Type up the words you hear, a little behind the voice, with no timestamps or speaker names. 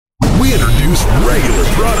introduce regular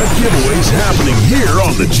product giveaways happening here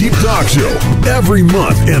on the Jeep Talk Show. Every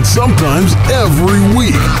month and sometimes every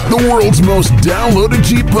week, the world's most downloaded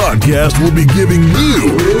Jeep podcast will be giving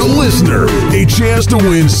you, the listener, a chance to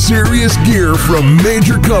win serious gear from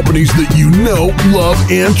major companies that you know, love,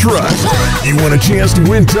 and trust. You want a chance to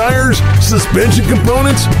win tires, suspension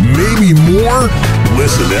components, maybe more?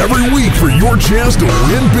 Listen every week for your chance to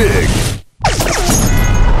win big.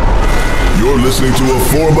 You're listening to a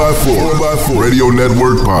 4x4 Radio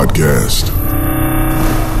Network podcast.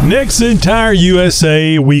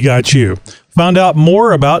 NexenTireUSA, we got you. Found out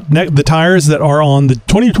more about the tires that are on the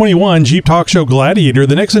 2021 Jeep Talk Show Gladiator,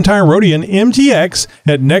 the NexenTire Roadian MTX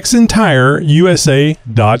at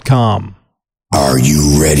NexenTireUSA.com. Are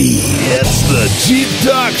you ready? It's the Jeep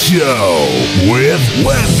Talk Show with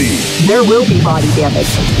Wendy. There will be body damage.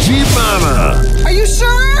 Jeep Mama. Are you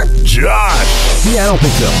sure? Josh. Yeah, I don't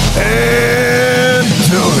think so. And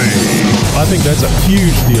Tony. I think that's a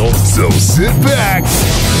huge deal. So sit back,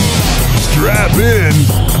 strap in,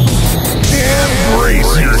 and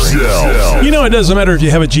brace yourself. You know, it doesn't matter if you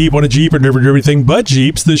have a Jeep, want a Jeep, or never do everything but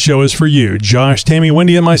Jeeps. This show is for you. Josh, Tammy,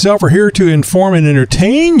 Wendy, and myself are here to inform and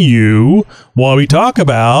entertain you while we talk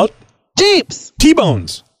about Jeeps.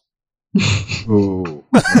 T-bones. Ooh.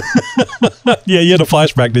 Yeah, you had a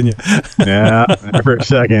flashback, didn't you? Yeah, for a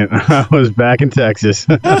second. I was back in Texas.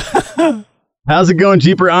 How's it going,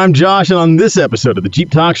 Jeeper? I'm Josh, and on this episode of the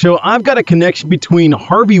Jeep Talk Show, I've got a connection between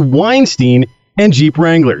Harvey Weinstein and Jeep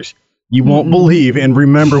Wranglers. You won't believe, and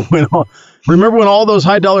remember when all those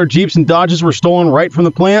high-dollar Jeeps and Dodges were stolen right from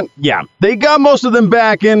the plant? Yeah, they got most of them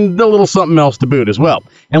back and a little something else to boot as well.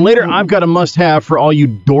 And later, I've got a must-have for all you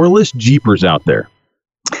doorless Jeepers out there.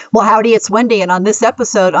 Well, howdy, it's Wendy, and on this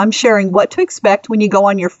episode, I'm sharing what to expect when you go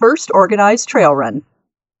on your first organized trail run.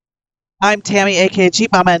 I'm Tammy, aka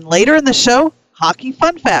Jeep Mama, and later in the show, hockey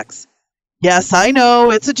fun facts. Yes, I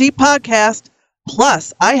know, it's a Jeep podcast.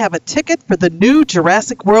 Plus, I have a ticket for the new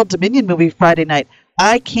Jurassic World Dominion movie Friday night.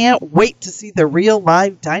 I can't wait to see the real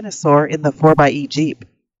live dinosaur in the 4xe Jeep.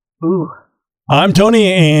 Ooh. I'm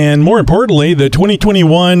Tony, and more importantly, the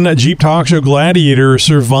 2021 Jeep Talk Show Gladiator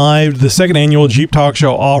survived the second annual Jeep Talk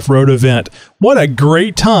Show off-road event. What a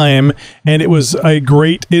great time, and it was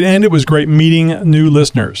great meeting new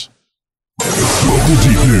listeners. Local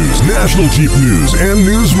Jeep news, national Jeep news, and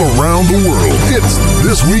news from around the world. It's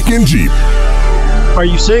This Week in Jeep. Are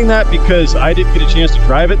you saying that because I didn't get a chance to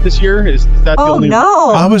drive it this year? Is that the only...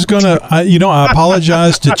 no. I was going to, I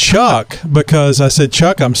apologized to Chuck because I said,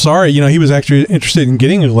 Chuck, I'm sorry. He was actually interested in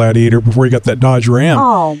getting a Gladiator before he got that Dodge Ram.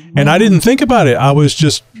 Oh, man. And I didn't think about it. I was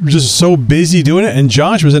just so busy doing it. And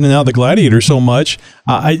Josh was in and out of the Gladiator so much.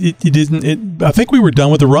 I think we were done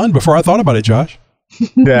with the run before I thought about it, Josh.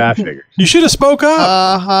 Yeah, I figured. You should have spoke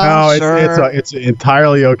up. No, sure. it's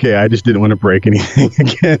entirely okay. I just didn't want to break anything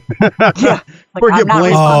again. Yeah, Or get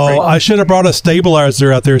blamed. Oh, I should have brought a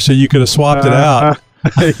stabilizer out there so you could have swapped it out.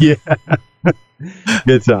 Yeah.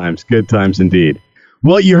 Good times indeed.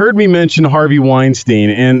 Well, you heard me mention Harvey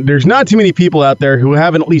Weinstein, and there's not too many people out there who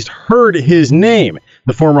haven't at least heard his name.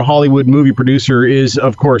 The former Hollywood movie producer is,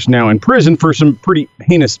 of course, now in prison for some pretty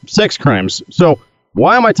heinous sex crimes. So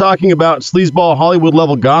why am I talking about sleazeball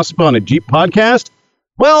Hollywood-level gossip on a Jeep podcast?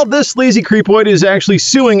 Well, this sleazy creepoid is actually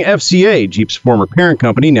suing FCA, Jeep's former parent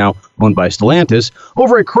company, now owned by Stellantis,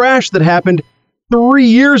 over a crash that happened 3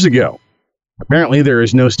 years ago. Apparently, there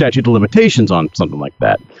is no statute of limitations on something like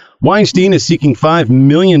that. Weinstein is seeking $5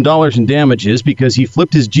 million in damages because he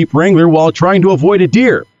flipped his Jeep Wrangler while trying to avoid a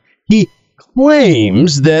deer. He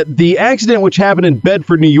claims that the accident, which happened in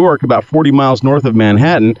Bedford, New York, about 40 miles north of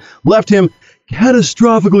Manhattan, left him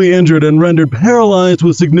catastrophically injured and rendered paralyzed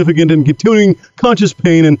with significant and continuing conscious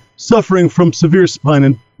pain and suffering from severe spine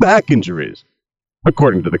and back injuries.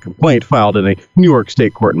 According to the complaint filed in a New York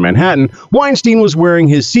State court in Manhattan, Weinstein was wearing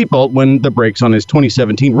his seatbelt when the brakes on his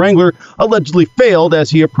 2017 Wrangler allegedly failed as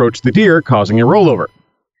he approached the deer, causing a rollover.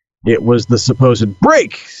 It was the supposed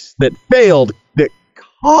brakes that failed that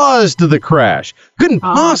caused the crash. Couldn't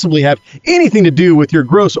possibly have anything to do with your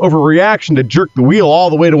gross overreaction to jerk the wheel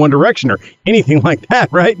all the way to one direction or anything like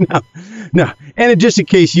that, right? No. And just in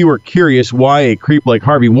case you were curious why a creep like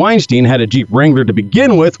Harvey Weinstein had a Jeep Wrangler to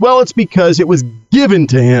begin with, well, it's because it was given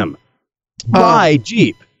to him by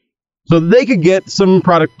Jeep so they could get some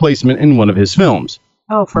product placement in one of his films.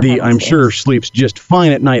 Oh, for the I'm sakes. sure sleeps just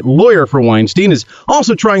fine at night lawyer for Weinstein is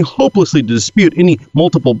also trying hopelessly to dispute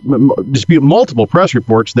multiple press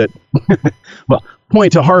reports that, well,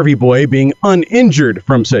 point to Harvey Boy being uninjured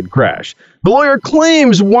from said crash. The lawyer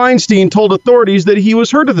claims Weinstein told authorities that he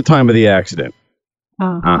was hurt at the time of the accident.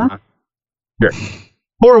 Uh-huh. Sure.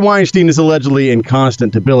 Poor Weinstein is allegedly in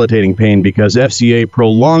constant debilitating pain because FCA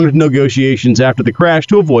prolonged negotiations after the crash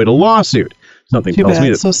to avoid a lawsuit. Something Too tells bad. me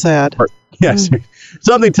that So sad. Yes.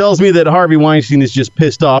 Something tells me that Harvey Weinstein is just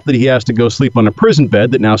pissed off that he has to go sleep on a prison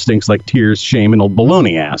bed that now stinks like tears, shame, and old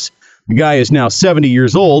baloney ass. The guy is now 70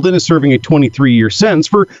 years old and is serving a 23-year sentence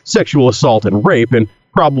for sexual assault and rape and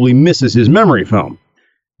probably misses his memory foam.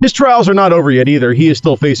 His trials are not over yet either. He is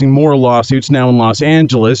still facing more lawsuits now in Los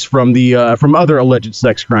Angeles from other alleged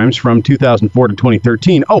sex crimes from 2004 to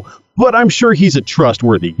 2013. Oh, but I'm sure he's a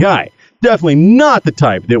trustworthy guy. Definitely not the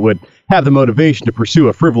type that would have the motivation to pursue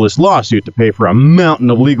a frivolous lawsuit to pay for a mountain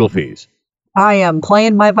of legal fees. I am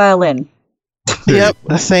playing my violin. Yep,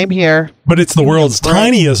 the same here. But it's the world's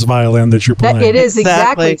tiniest violin that you're playing. It is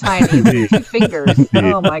exactly tiny. Indeed. 2 fingers.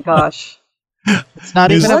 Oh my gosh. It's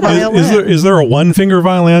not even a violin. Is there a one-finger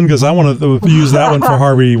violin? Because I want to use that one for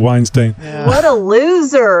Harvey Weinstein. Yeah. What a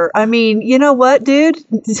loser. I mean, you know what, dude?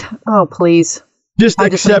 Oh, please. Just I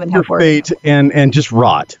just don't accept even your have words. fate and just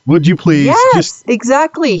rot. Would you please? Yes, Just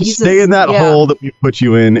exactly. stay in that hole that we put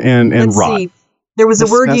you in and Let's rot. see. There was a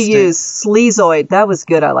word you Disgusting. used, sleazoid. That was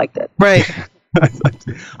good. I liked it. Right. I was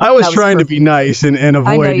That was trying to perfect. be nice and avoid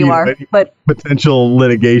I know you are, any but potential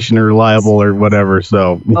litigation or liable or whatever.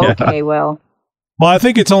 So, yeah. okay, well. Well, I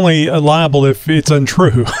think it's only liable if it's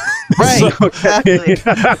untrue. Right. Exactly.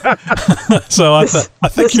 So I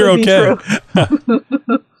think This you're would be okay.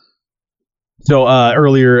 true. So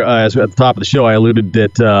earlier, as at the top of the show, I alluded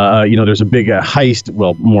that there's a big heist,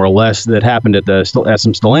 well, more or less, that happened at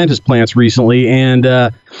some Stellantis plants recently, and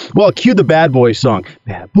cue the Bad Boys song.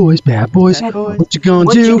 Bad boys, Bad boys. what you gonna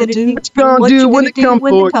What do? you gonna do? What you gonna What do you when gonna they do come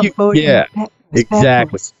when they for come you? for you? Yeah, It's Bad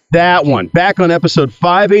exactly. Boys. That one. Back on episode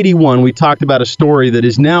 581, we talked about a story that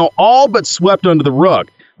is now all but swept under the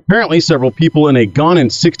rug. Apparently, several people in a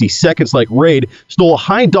gone-in-60-seconds-like raid stole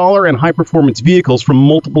high-dollar and high-performance vehicles from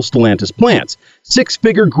multiple Stellantis plants.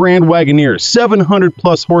 6-figure Grand Wagoneers,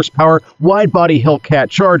 700-plus horsepower wide-body Hellcat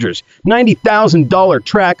Chargers, $90,000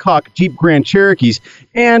 Trackhawk Jeep Grand Cherokees,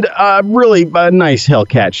 and really a nice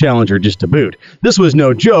Hellcat Challenger just to boot. This was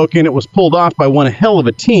no joke, and it was pulled off by one hell of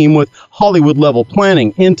a team with Hollywood-level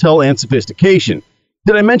planning, intel, and sophistication.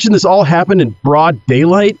 Did I mention this all happened in broad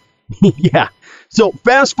daylight? Yeah. So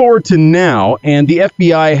fast forward to now, and the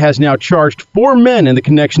FBI has now charged 4 men in the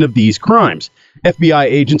connection of these crimes. FBI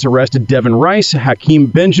agents arrested Devin Rice, Hakeem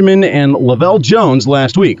Benjamin, and Lavelle Jones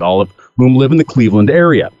last week, all of whom live in the Cleveland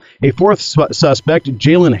area. A fourth suspect,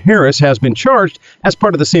 Jalen Harris, has been charged as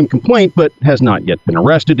part of the same complaint, but has not yet been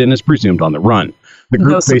arrested and is presumed on the run. The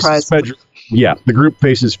group No surprise. the group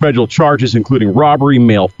faces federal charges including robbery,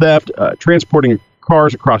 mail theft, transporting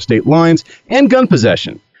cars across state lines, and gun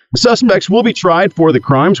possession. The suspects will be tried for the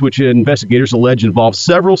crimes, which investigators allege involve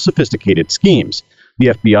several sophisticated schemes. The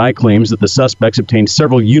FBI claims that the suspects obtained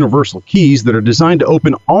several universal keys that are designed to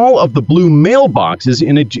open all of the blue mailboxes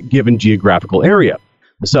in a given geographical area.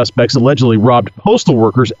 The suspects allegedly robbed postal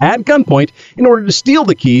workers at gunpoint in order to steal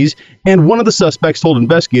the keys, and one of the suspects told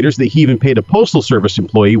investigators that he even paid a postal service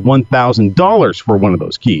employee $1,000 for one of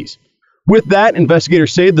those keys. With that,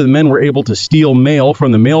 investigators say that the men were able to steal mail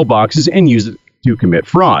from the mailboxes and use it to commit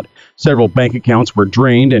fraud. Several bank accounts were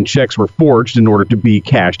drained and checks were forged in order to be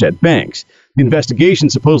cashed at banks. The investigation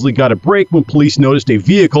supposedly got a break when police noticed a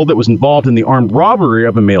vehicle that was involved in the armed robbery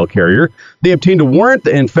of a mail carrier. They obtained a warrant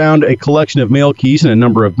and found a collection of mail keys and a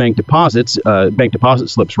number of bank deposit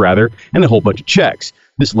slips, and a whole bunch of checks.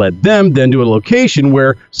 This led them then to a location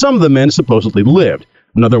where some of the men supposedly lived.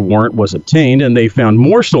 Another warrant was obtained, and they found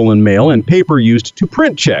more stolen mail and paper used to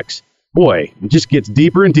print checks. Boy, it just gets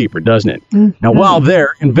deeper and deeper, doesn't it? Mm-hmm. Now, while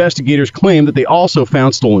there, investigators claim that they also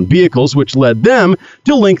found stolen vehicles, which led them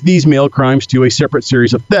to link these mail crimes to a separate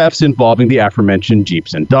series of thefts involving the aforementioned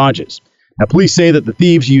Jeeps and Dodges. Now, police say that the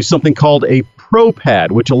thieves used something called a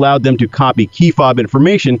ProPad, which allowed them to copy key fob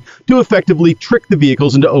information to effectively trick the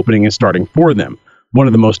vehicles into opening and starting for them. One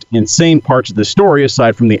of the most insane parts of the story,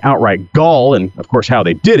 aside from the outright gall and, of course, how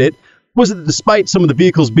they did it, was that despite some of the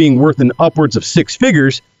vehicles being worth in upwards of 6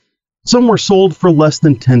 figures, some were sold for less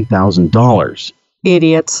than $10,000.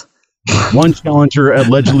 Idiots. One Challenger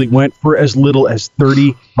allegedly went for as little as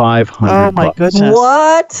 $3,500. Oh my goodness!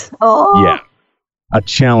 What? Oh. Yeah, a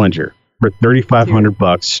Challenger for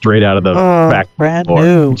 $3,500 straight out of the factory. Brand floor.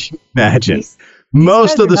 new. Can you imagine? These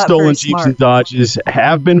Most guys of the are not stolen very Jeeps smart. and Dodges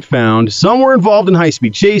have been found. Some were involved in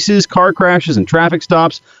high-speed chases, car crashes, and traffic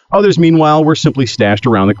stops. Others, meanwhile, were simply stashed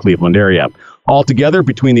around the Cleveland area. Altogether,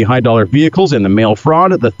 between the high-dollar vehicles and the mail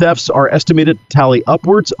fraud, the thefts are estimated to tally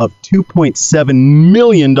upwards of $2.7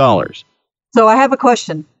 million. So I have a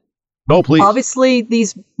question. Oh, please. Obviously,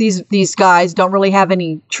 these guys don't really have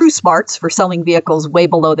any true smarts for selling vehicles way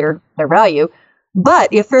below their value. But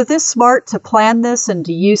if they're this smart to plan this and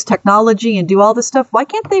to use technology and do all this stuff, why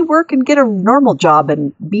can't they work and get a normal job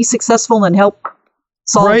and be successful and help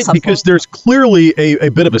solve right, something? because there's clearly a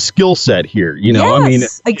bit of a skill set here. Yes, I mean,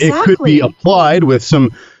 it could be applied with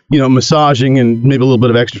some, massaging and maybe a little bit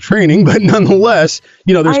of extra training, but nonetheless,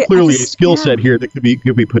 there's clearly a skill set here that could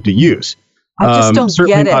be put to use. I just don't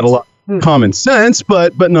certainly get it. Not a lot of common sense,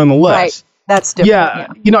 but nonetheless. Right. That's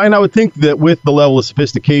different. Yeah, and I would think that with the level of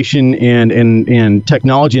sophistication and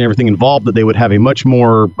technology and everything involved, that they would have a much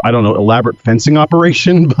more, elaborate fencing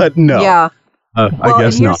operation, but no. Yeah. I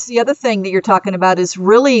guess not. Here's the other thing that you're talking about is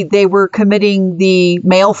really they were committing the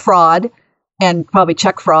mail fraud and probably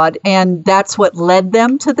check fraud, and that's what led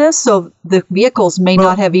them to this. So the vehicles may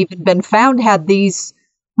not have even been found had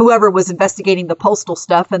whoever was investigating the postal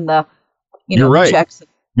stuff and the, you're right. checks.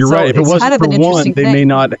 You're right. If it wasn't for one, they may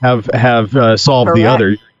not have solved Correct. the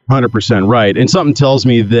other. 100% right. And something tells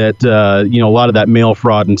me that, a lot of that mail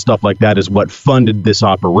fraud and stuff like that is what funded this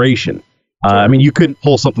operation. I mean, you couldn't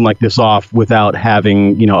pull something like this off without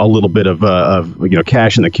having, a little bit of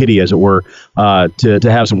cash in the kitty, as it were, to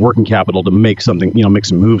have some working capital to make something, make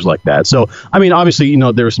some moves like that. So, I mean, obviously,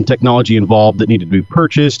 there was some technology involved that needed to be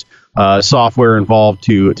purchased, software involved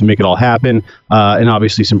to make it all happen, and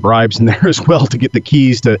obviously some bribes in there as well to get the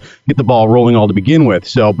keys to get the ball rolling all to begin with.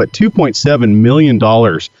 So, but $2.7 million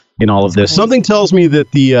in all of this. Something tells me that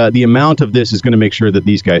the amount of this is going to make sure that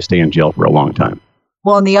these guys stay in jail for a long time.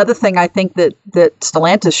 Well, and the other thing I think that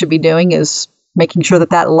Stellantis should be doing is making sure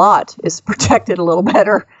that lot is protected a little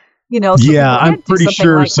better. So yeah, I'm pretty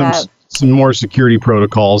sure like some more security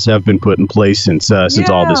protocols have been put in place since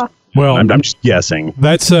all this. Well, I'm just guessing.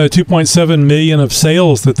 That's 2.7 million of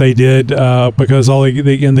sales that they did because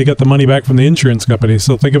they got the money back from the insurance company.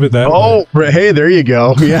 So think of it that way. Oh, hey, there you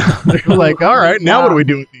go. Yeah, they're like, all right, now what do we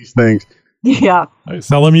do with these things? Yeah,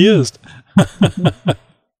 sell them used.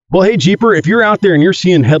 Well, hey, Jeeper, if you're out there and you're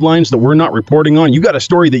seeing headlines that we're not reporting on, you got a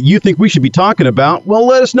story that you think we should be talking about, well,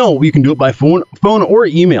 let us know. You can do it by phone or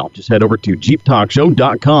email. Just head over to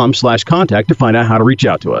jeeptalkshow.com/contact to find out how to reach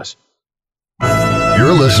out to us.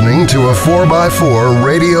 You're listening to a 4x4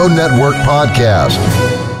 Radio Network podcast.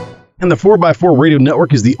 And the 4x4 Radio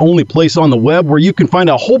Network is the only place on the web where you can find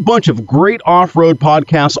a whole bunch of great off-road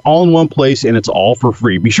podcasts all in one place, and it's all for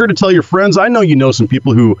free. Be sure to tell your friends. I know you know some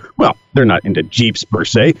people who, well, they're not into Jeeps per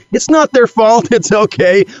se. It's not their fault. It's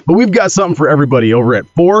okay. But we've got something for everybody over at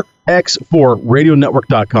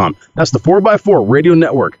 4x4radionetwork.com. That's the 4x4 Radio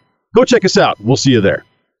Network. Go check us out. We'll see you there.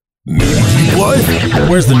 What?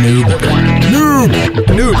 Where's the noob?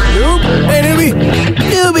 Noob! Hey, newbie!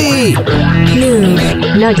 Newbie! Noob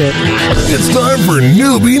Nugget. It's time for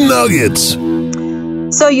Newbie Nuggets.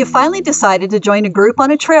 So you finally decided to join a group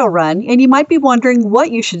on a trail run, and you might be wondering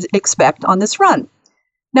what you should expect on this run.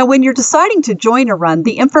 Now, when you're deciding to join a run,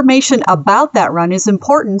 the information about that run is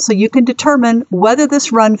important so you can determine whether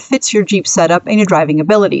this run fits your Jeep setup and your driving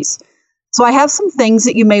abilities. So I have some things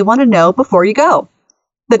that you may want to know before you go.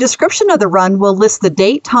 The description of the run will list the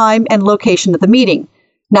date, time, and location of the meeting.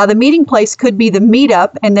 Now, the meeting place could be the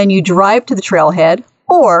meetup and then you drive to the trailhead,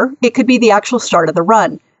 or it could be the actual start of the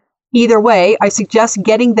run. Either way, I suggest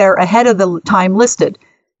getting there ahead of the time listed.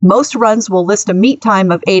 Most runs will list a meet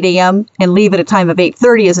time of 8 a.m. and leave at a time of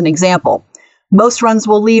 8:30 as an example. Most runs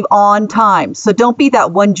will leave on time, so don't be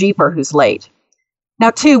that one Jeeper who's late.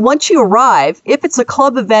 Now, 2, once you arrive, if it's a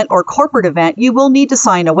club event or corporate event, you will need to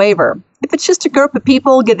sign a waiver. If it's just a group of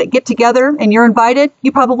people get together and you're invited,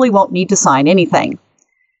 you probably won't need to sign anything.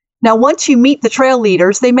 Now, once you meet the trail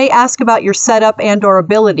leaders, they may ask about your setup and or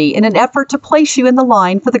ability in an effort to place you in the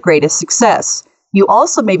line for the greatest success. You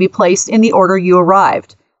also may be placed in the order you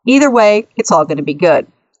arrived. Either way, it's all going to be good.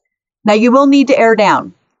 Now, you will need to air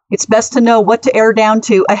down. It's best to know what to air down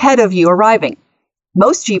to ahead of you arriving.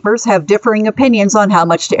 Most Jeepers have differing opinions on how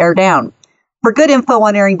much to air down. For good info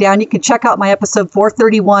on airing down, you can check out my episode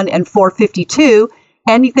 431 and 452,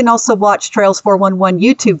 and you can also watch Trails 411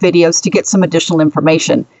 YouTube videos to get some additional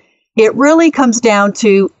information. It really comes down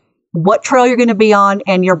to what trail you're going to be on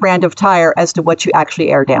and your brand of tire as to what you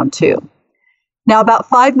actually air down to. Now, about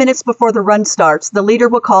 5 minutes before the run starts, the leader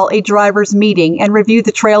will call a driver's meeting and review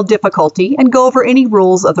the trail difficulty and go over any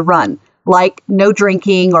rules of the run, like no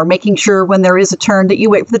drinking or making sure when there is a turn that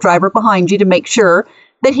you wait for the driver behind you to make sure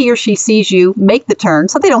that he or she sees you make the turn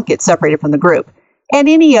so they don't get separated from the group, and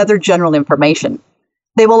any other general information.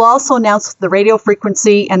 They will also announce the radio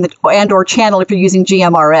frequency and or channel if you're using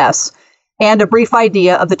GMRS, and a brief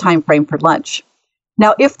idea of the time frame for lunch.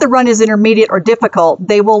 Now, if the run is intermediate or difficult,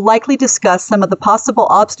 they will likely discuss some of the possible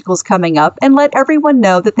obstacles coming up and let everyone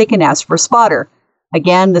know that they can ask for a spotter.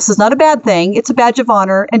 Again, this is not a bad thing. It's a badge of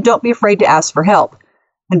honor, and don't be afraid to ask for help.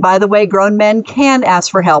 And by the way, grown men can ask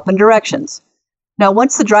for help and directions. Now,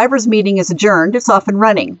 once the driver's meeting is adjourned, it's off and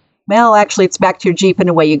running. Well, actually, it's back to your Jeep and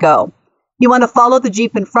away you go. You want to follow the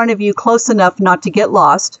Jeep in front of you close enough not to get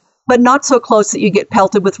lost, but not so close that you get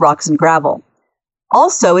pelted with rocks and gravel.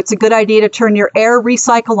 Also, it's a good idea to turn your air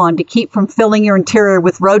recycle on to keep from filling your interior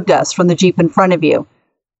with road dust from the Jeep in front of you. Of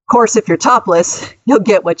course, if you're topless, you'll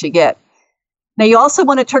get what you get. Now, you also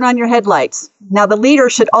want to turn on your headlights. Now, the leader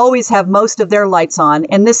should always have most of their lights on,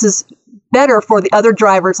 and this is better for the other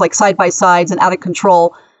drivers like side-by-sides and out of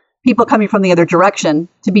control, people coming from the other direction,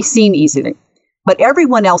 to be seen easily. But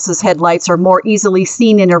everyone else's headlights are more easily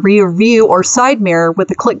seen in a rear view or side mirror with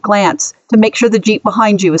a quick glance to make sure the Jeep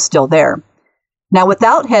behind you is still there. Now,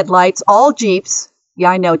 without headlights, all Jeeps, yeah,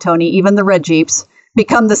 I know, Tony, even the red Jeeps,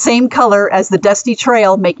 become the same color as the dusty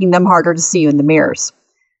trail, making them harder to see you in the mirrors.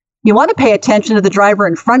 You want to pay attention to the driver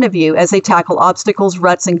in front of you as they tackle obstacles,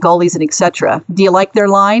 ruts, and gullies, and etc. Do you like their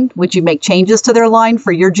line? Would you make changes to their line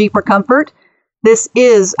for your Jeep or comfort? This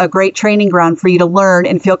is a great training ground for you to learn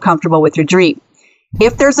and feel comfortable with your Jeep.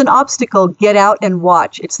 If there's an obstacle, get out and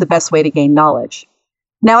watch. It's the best way to gain knowledge.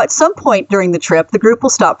 Now, at some point during the trip, the group will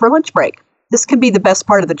stop for a lunch break. This can be the best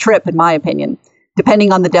part of the trip, in my opinion,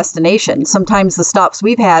 depending on the destination. Sometimes the stops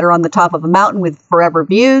we've had are on the top of a mountain with forever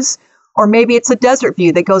views, or maybe it's a desert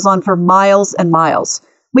view that goes on for miles and miles.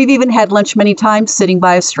 We've even had lunch many times sitting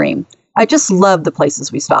by a stream. I just love the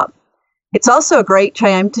places we stop. It's also a great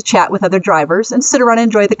time to chat with other drivers and sit around and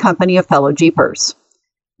enjoy the company of fellow Jeepers.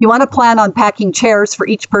 You want to plan on packing chairs for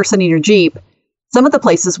each person in your Jeep. Some of the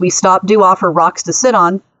places we stop do offer rocks to sit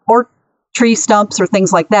on, or tree stumps or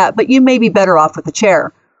things like that, but you may be better off with a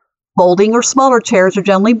chair. Folding or smaller chairs are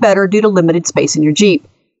generally better due to limited space in your Jeep.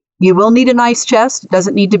 You will need an ice chest. It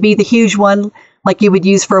doesn't need to be the huge one like you would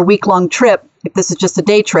use for a week-long trip if this is just a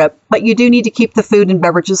day trip, but you do need to keep the food and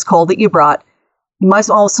beverages cold that you brought. You must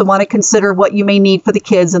also want to consider what you may need for the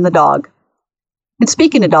kids and the dog. And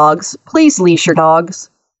speaking of dogs, please leash your dogs.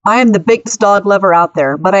 I am the biggest dog lover out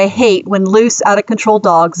there, but I hate when loose, out-of-control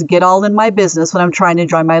dogs get all in my business when I'm trying to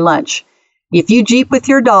enjoy my lunch. If you Jeep with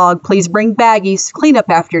your dog, please bring baggies to clean up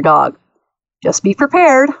after your dog. Just be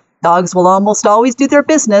prepared. Dogs will almost always do their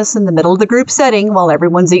business in the middle of the group setting while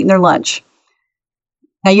everyone's eating their lunch.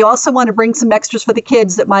 Now, you also want to bring some extras for the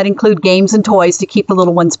kids that might include games and toys to keep the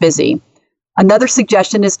little ones busy. Another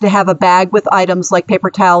suggestion is to have a bag with items like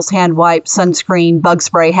paper towels, hand wipes, sunscreen, bug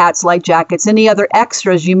spray, hats, light jackets, any other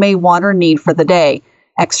extras you may want or need for the day.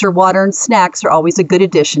 Extra water and snacks are always a good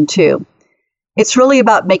addition, too. It's really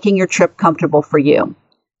about making your trip comfortable for you.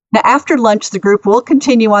 Now, after lunch, the group will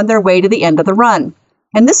continue on their way to the end of the run,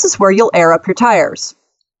 and this is where you'll air up your tires.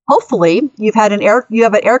 Hopefully, you have an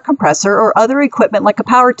air compressor or other equipment like a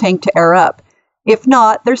power tank to air up. If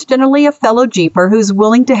not, there's generally a fellow Jeeper who's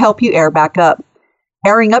willing to help you air back up.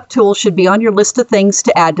 Airing up tools should be on your list of things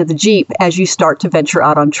to add to the Jeep as you start to venture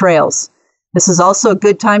out on trails. This is also a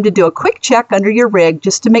good time to do a quick check under your rig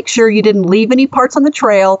just to make sure you didn't leave any parts on the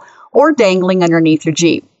trail or dangling underneath your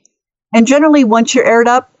Jeep. And generally, once you're aired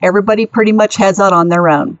up, everybody pretty much heads out on their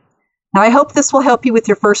own. Now, I hope this will help you with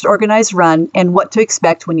your first organized run and what to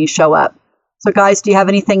expect when you show up. So, guys, do you have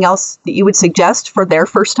anything else that you would suggest for their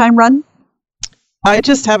first-time run? I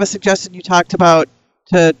just have a suggestion. You talked about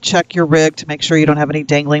to check your rig to make sure you don't have any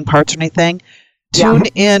dangling parts or anything. Tune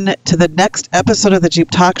in to the next episode of the Jeep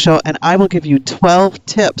Talk Show, and I will give you 12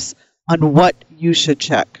 tips on what you should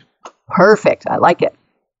check. Perfect. I like it.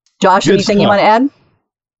 Josh, Good anything stuff. you want to add?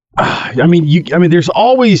 I mean, there's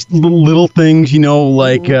always little things,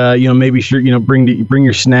 like, maybe sure, bring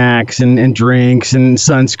your snacks and drinks and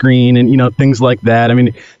sunscreen and, things like that. I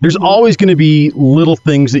mean, there's always going to be little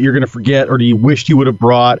things that you're going to forget or you wish you would have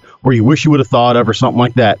brought or you wish you would have thought of or something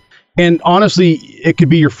like that. And honestly, it could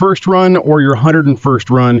be your first run or your 101st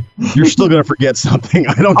run. You're still going to forget something.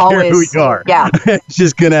 I don't care who you are. Yeah. It's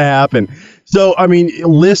just going to happen. So, I mean,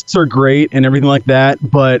 lists are great and everything like that,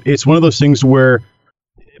 but it's one of those things where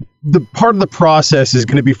the part of the process is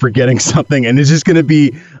going to be forgetting something, and it's just going to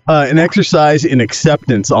be an exercise in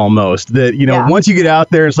acceptance almost. That once you get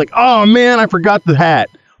out there, it's like, oh man, I forgot the hat,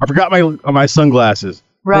 I forgot my sunglasses,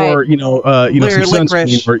 right? Or some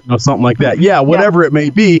sunscreen, or something like that. Yeah, whatever it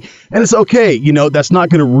may be, and it's okay. That's not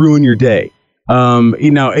going to ruin your day.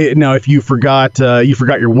 Now, if you forgot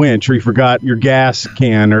your winch, or you forgot your gas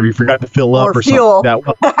can, or you forgot to fill up, or fuel. something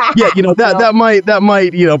like that. Yeah, that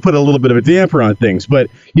might put a little bit of a damper on things. But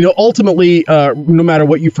ultimately, no matter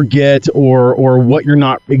what you forget or what you're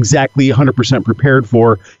not exactly 100% prepared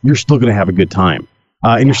for, you're still going to have a good time,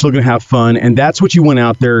 and you're still going to have fun, and that's what you went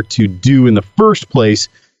out there to do in the first place.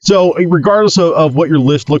 So regardless of what your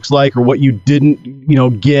list looks like, or what you didn't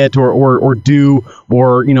get or do,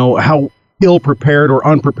 or how ill prepared or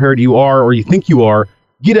unprepared you are, or you think you are,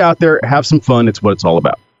 get out there, have some fun. It's what it's all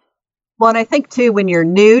about. Well, and I think too, when you're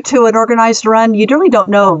new to an organized run, you really don't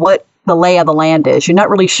know what the lay of the land is. You're not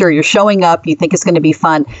really sure. You're showing up, you think it's going to be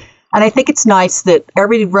fun. And I think it's nice that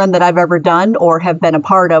every run that I've ever done or have been a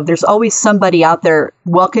part of, there's always somebody out there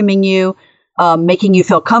welcoming you, making you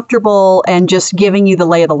feel comfortable, and just giving you the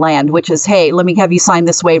lay of the land, which is, hey, let me have you sign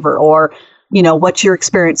this waiver, or what's your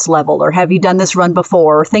experience level, or have you done this run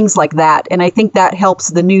before, or things like that. And I think that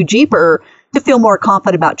helps the new Jeeper to feel more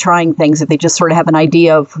confident about trying things if they just sort of have an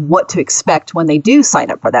idea of what to expect when they do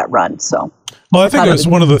sign up for that run. So, well, I think that's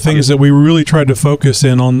one of the things that we really tried to focus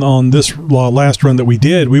in on this last run that we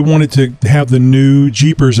did. We wanted to have the new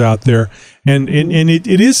Jeepers out there. And it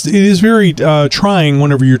is very trying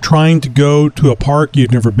whenever you're trying to go to a park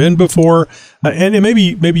you've never been before, and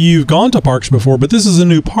maybe you've gone to parks before, but this is a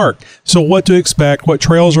new park. So what to expect? What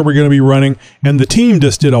trails are we going to be running? And the team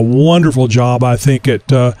just did a wonderful job, I think, at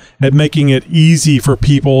making it easy for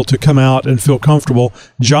people to come out and feel comfortable.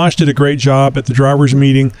 Josh did a great job at the drivers'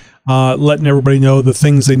 meeting, letting everybody know the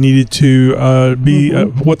things they needed to be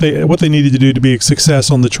what they needed to do to be a success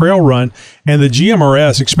on the trail run. And the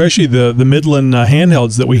GMRS, especially the Midland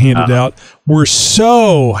handhelds that we handed out, were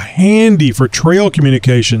so handy for trail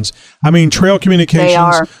communications. I mean, trail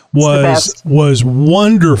communications was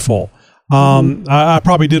wonderful. I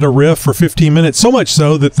probably did a riff for 15 minutes, so much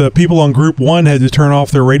so that the people on Group 1 had to turn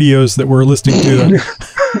off their radios that were listening to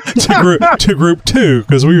Group 2,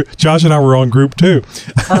 because Josh and I were on Group 2.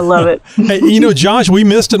 I love it. Hey, Josh, we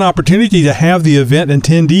missed an opportunity to have the event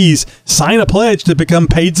attendees sign a pledge to become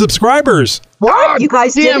paid subscribers. What? You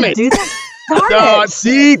guys didn't do that? No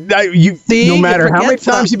matter how many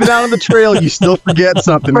times you've been out on the trail, you still forget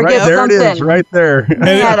something. There it is, right there. We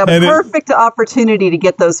had a perfect opportunity to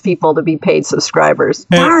get those people to be paid subscribers.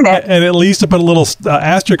 Darn it. And at least to put a little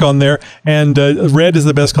asterisk on there, and red is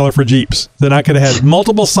the best color for Jeeps. Then I could have had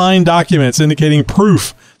multiple signed documents indicating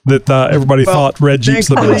proof that everybody thought red Jeep's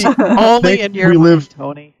the best. Only in your mind,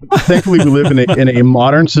 Tony. Thankfully, we live in a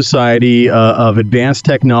modern society of advanced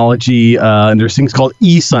technology, and there's things called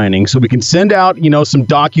e-signing. So we can send out, some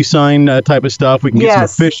DocuSign type of stuff. We can get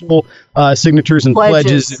some official signatures and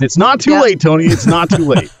pledges. And it's not too late, Tony. It's not too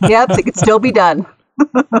late. Yep, it can still be done.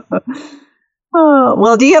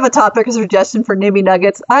 Well, do you have a topic or suggestion for Newbie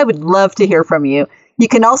Nuggets? I would love to hear from you. You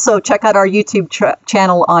can also check out our YouTube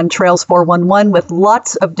channel on Trails 411 with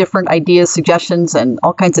lots of different ideas, suggestions, and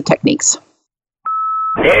all kinds of techniques.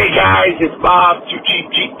 Hey guys, it's Bob, two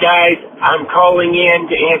Jeep guys. I'm calling in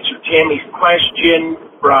to answer Tammy's question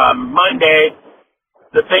from Monday.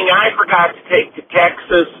 The thing I forgot to take to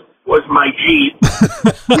Texas was my Jeep.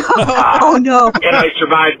 Oh no. And I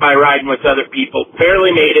survived by riding with other people.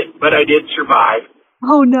 Barely made it, but I did survive.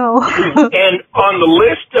 Oh no. And on the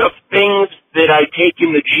list of things that I take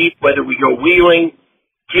in the Jeep, whether we go wheeling,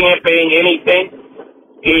 camping, anything,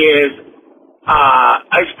 is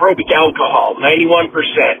isopropyl alcohol, 91%.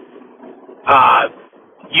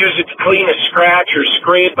 Use it to clean a scratch or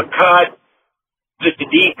scrape a cut, just to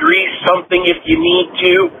degrease something if you need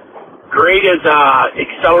to. Great as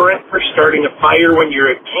accelerant for starting a fire when you're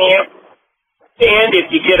at camp. And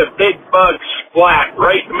if you get a big bug splat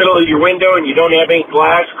right in the middle of your window and you don't have any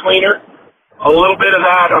glass cleaner, a little bit of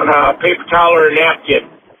that on a paper towel or a napkin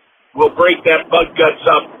will break that bug guts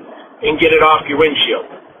up and get it off your windshield.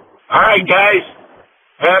 All right, guys.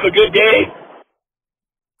 Have a good day.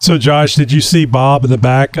 So, Josh, did you see Bob in the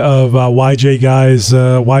back of YJ Guy's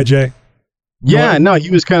YJ? Yeah, no,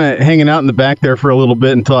 he was kind of hanging out in the back there for a little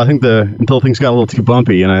bit until things got a little too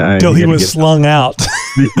bumpy, and until he was slung out.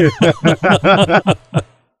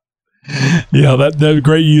 Yeah, that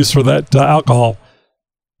great use for that alcohol.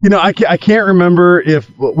 I can't remember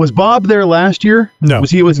was Bob there last year? No,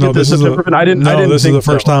 was he? This is the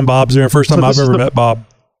first time Bob's there. First time I've ever met Bob.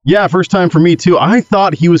 Yeah, first time for me too. I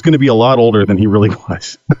thought he was going to be a lot older than he really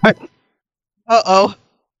was. Uh-oh.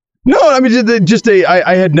 No, I mean,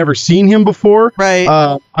 I had never seen him before. Right.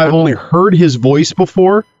 I've only heard his voice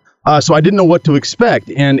before, so I didn't know what to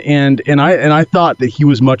expect. And I thought that he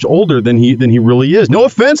was much older than he really is. No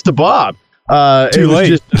offense to Bob. Too late.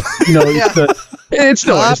 Just, It's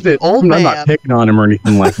no, Old I'm man. not picking on him or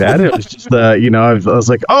anything like that. It was just, I was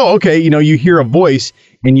like, oh, okay. You hear a voice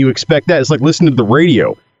and you expect that. It's like listening to the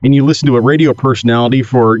radio and you listen to a radio personality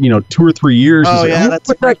for, 2 or 3 years. Oh, and yeah, that's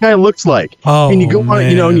what that guy looks like. Oh, and you go on,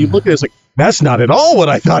 and you look at it, it's like, that's not at all what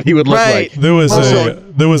I thought he would look like. There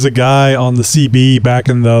was a guy on the CB back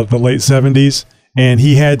in the late 70s, and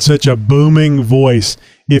he had such a booming voice.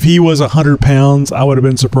 If he was 100 pounds, I would have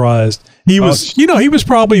been surprised. He was, he was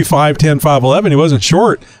probably 5'10", 5'11". He wasn't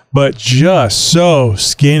short, but just so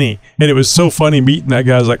skinny. And it was so funny meeting that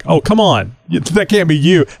guy. I was like, oh, come on. That can't be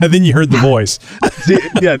you. And then you heard the voice. See,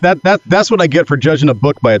 yeah, that's what I get for judging a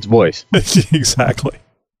book by its voice. Exactly.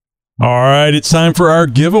 All right, it's time for our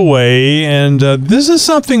giveaway. And this is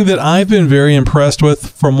something that I've been very impressed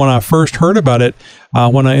with from when I first heard about it,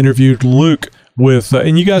 when I interviewed Luke with,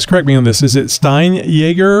 and you guys correct me on this, is it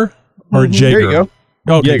Steinjager or Jaeger? There you go.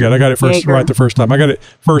 Okay, Jaeger. good. I got it right the first time. I got it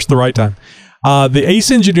first the right time. The Ace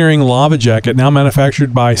Engineering Lava Jacket, now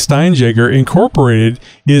manufactured by Steinjager Incorporated,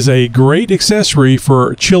 is a great accessory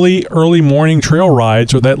for chilly early morning trail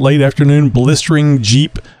rides or that late afternoon blistering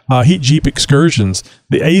heat Jeep excursions.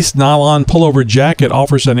 The Ace nylon pullover jacket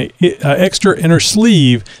offers an extra inner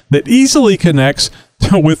sleeve that easily connects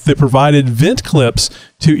with the provided vent clips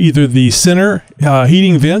to either the center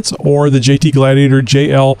heating vents or the JT Gladiator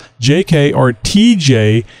JL, JK, or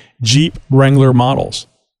TJ Jeep Wrangler models.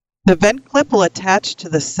 The vent clip will attach to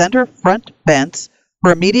the center front vents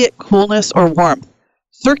for immediate coolness or warmth,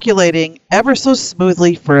 circulating ever so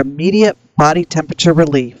smoothly for immediate body temperature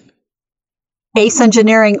relief. Ace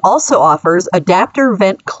Engineering also offers adapter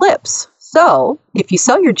vent clips. So, if you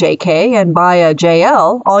sell your JK and buy a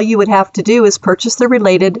JL, all you would have to do is purchase the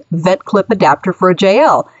related vent clip adapter for a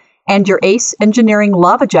JL, and your Ace Engineering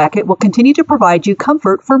Lava Jacket will continue to provide you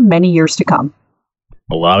comfort for many years to come.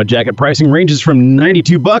 The Lava Jacket pricing ranges from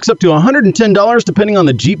 $92 up to $110, depending on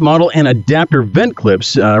the Jeep model, and adapter vent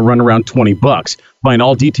clips run around $20. Find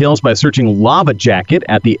all details by searching Lava Jacket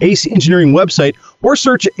at the Ace Engineering website or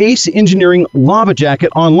search Ace Engineering Lava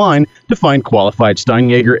Jacket online to find qualified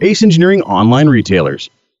Steinjager Ace Engineering online retailers.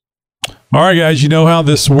 All right, guys, you know how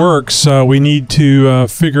this works. We need to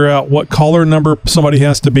figure out what caller number somebody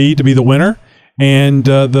has to be the winner. And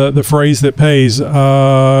the phrase that pays.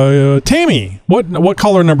 Tammy, what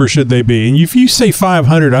caller number should they be? And if you say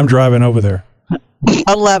 500, I'm driving over there.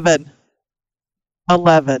 11.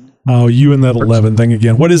 Oh, you and that 11 thing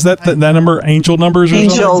again. What is that number? Angel numbers or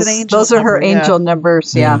something? Angels. Angel Those are her number, angel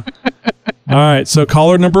numbers, yeah. All right, so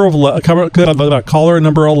caller number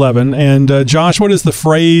 11. And Josh, what is the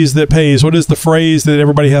phrase that pays? What is the phrase that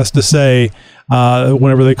everybody has to say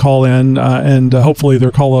whenever they call in? And hopefully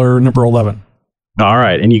they're caller number 11. All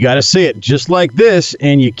right, and you got to say it just like this,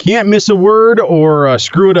 and you can't miss a word or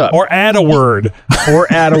screw it up. Or add a word.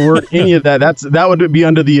 Any of that. That would be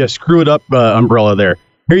under the screw it up umbrella there.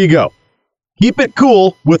 Here you go. Keep it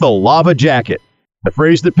cool with a lava jacket. The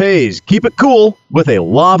phrase that pays, keep it cool with a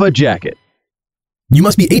lava jacket. You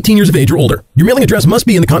must be 18 years of age or older. Your mailing address must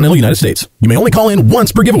be in the continental United States. You may only call in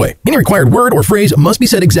once per giveaway. Any required word or phrase must be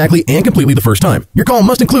said exactly and completely the first time. Your call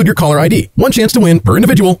must include your caller ID. One chance to win per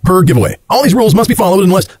individual per giveaway. All these rules must be followed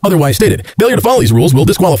unless otherwise stated. Failure to follow these rules will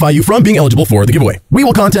disqualify you from being eligible for the giveaway. We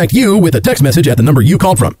will contact you with a text message at the number you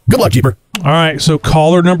called from. Good luck, Jeeper. All right, so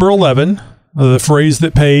caller number 11, the phrase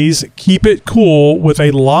that pays, keep it cool with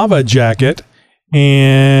a lava jacket.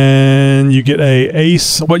 And you get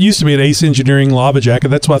what used to be an Ace Engineering Lava Jacket.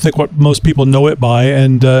 That's what I think what most people know it by.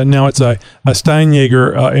 And now it's a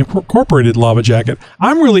Steinjager Incorporated Lava Jacket.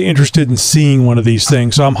 I'm really interested in seeing one of these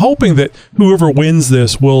things. So I'm hoping that whoever wins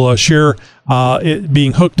this will share it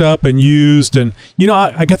being hooked up and used. And,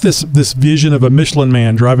 I got this vision of a Michelin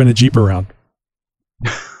man driving a Jeep around.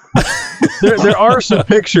 There are some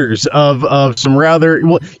pictures of some rather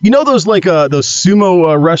those those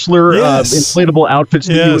sumo wrestler inflatable outfits.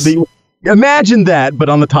 Yes. Imagine that, but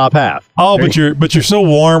on the top half. Oh, but you're so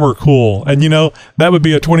warm or cool, and that would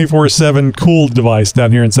be a 24/7 cool device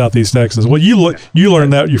down here in Southeast Texas. Well, you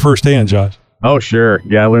learned that firsthand, Josh. Oh, sure.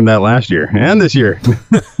 Yeah, I learned that last year and this year.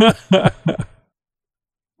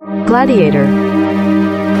 Gladiator.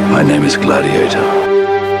 My name is Gladiator.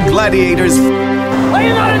 Gladiators. Are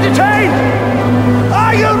you not entertained?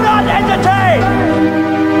 Are you not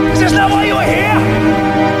entertained? Is this not why you are here?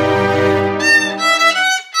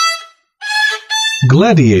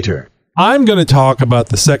 Gladiator. I'm going to talk about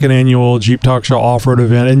the second annual Jeep Talk Show off-road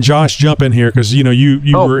event, and Josh, jump in here because you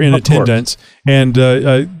were in attendance, and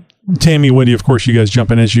Tammy, Wendy, of course, you guys jump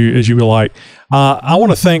in as you would like. I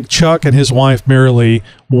want to thank Chuck and his wife Mary Lee,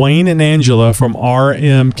 Wayne and Angela from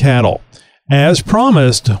RM Cattle. As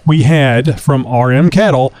promised, we had from RM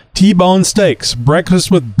Cattle T-bone steaks,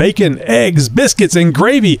 breakfast with bacon, eggs, biscuits, and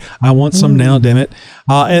gravy. I want some now, damn it,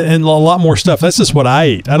 and a lot more stuff. That's just what I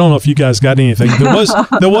eat. I don't know if you guys got anything.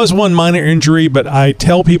 There was one minor injury, but I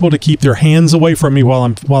tell people to keep their hands away from me while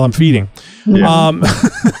I'm feeding. Yeah.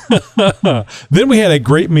 Then we had a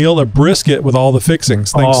great meal of brisket with all the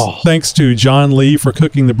fixings. Thanks to John Lee for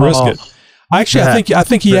cooking the brisket. Actually, I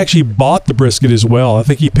think he actually bought the brisket as well. I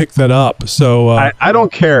think he picked that up. So I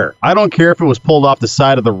don't care. I don't care if it was pulled off the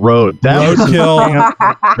side of the road. That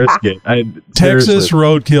roadkill brisket. Texas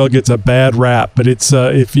roadkill gets a bad rap, but it's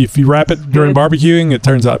if you wrap it during barbecuing, it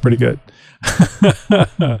turns out pretty good.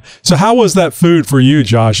 So how was that food for you,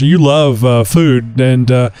 Josh? You love food, and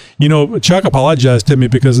Chuck apologized to me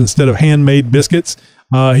because instead of handmade biscuits,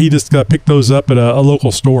 he just picked those up at a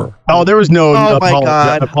local store. Oh, there was no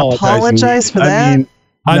apologize for that. I mean,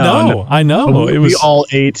 I know. We all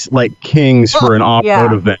ate like kings for an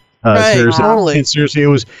off-road event. Seriously,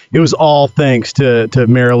 it was all thanks to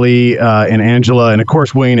Marilee and Angela, and of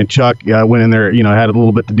course Wayne and Chuck went in there. Had a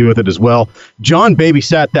little bit to do with it as well. John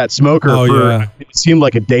babysat that smoker for it seemed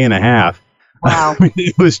like a day and a half. Wow.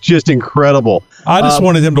 It was just incredible. I just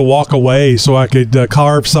wanted him to walk away so I could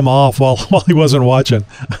carve some off while he wasn't watching.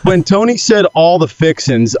 When Tony said all the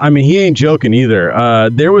fixins, I mean, he ain't joking either.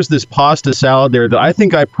 There was this pasta salad there that I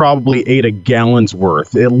think I probably ate a gallon's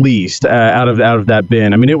worth, at least, out of that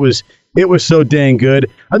bin. I mean, it was so dang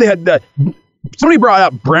good. They had somebody brought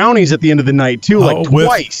out brownies at the end of the night, too,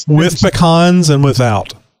 twice. With pecans and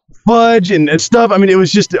without. Fudge and stuff. I mean, it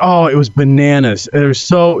was just, it was bananas. There was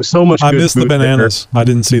so much I good missed the bananas. I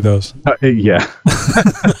didn't see those. Yeah.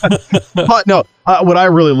 But no, what I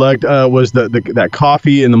really liked was that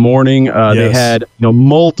coffee in the morning. They had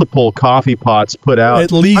multiple coffee pots put out.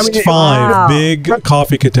 At least 5 big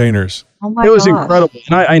coffee containers. Oh my it was gosh. incredible,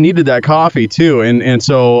 and I needed that coffee too, and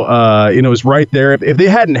so it was right there. If they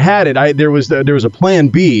hadn't had it, there was a plan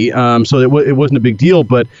B, so it wasn't a big deal.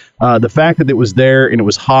 But the fact that it was there and it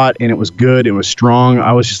was hot and it was good, it was strong.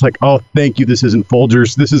 I was just like, oh, thank you. This isn't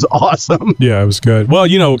Folgers. This is awesome. Yeah, it was good. Well,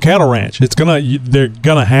 cattle ranch. They're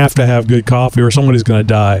gonna have to have good coffee, or somebody's gonna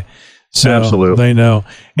die. So absolutely, they know.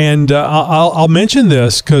 And I'll mention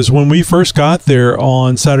this because when we first got there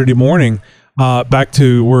on Saturday morning. Back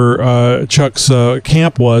to where Chuck's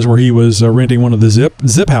camp was, where he was renting one of the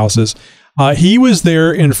zip houses. He was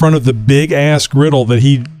there in front of the big ass griddle that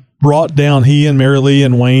he brought down. He and Marilee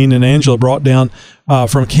and Wayne and Angela brought down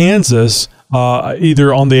from Kansas,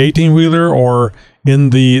 either on the 18-wheeler or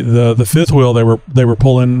in the fifth wheel. They were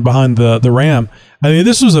pulling behind the Ram. I mean,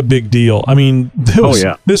 this was a big deal. I mean,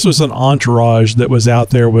 this was an entourage that was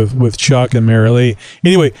out there with Chuck and Marilee.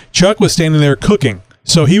 Anyway, Chuck was standing there cooking.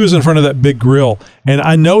 So he was in front of that big grill, and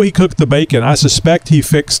I know he cooked the bacon. I suspect he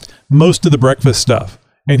fixed most of the breakfast stuff,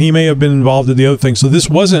 and he may have been involved in the other things. So this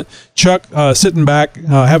wasn't Chuck sitting back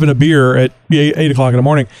having a beer at 8 o'clock in the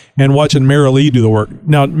morning and watching Marilee do the work.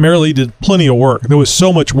 Now, Marilee did plenty of work. There was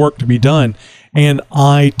so much work to be done, and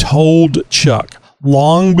I told Chuck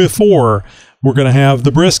long before we're going to have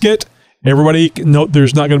the brisket. Everybody, no,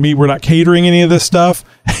 we're not catering any of this stuff.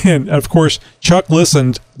 And of course, Chuck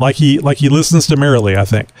listened like he listens to Marilee, I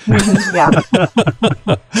think.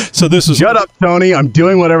 Yeah. So this is shut up, Tony. I'm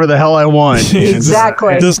doing whatever the hell I want.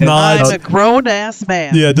 Exactly. Just nods. I'm a grown-ass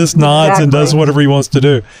man. Yeah, just nods and does whatever he wants to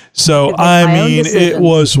do. So, I mean, it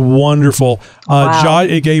was wonderful.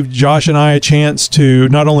 It gave Josh and I a chance to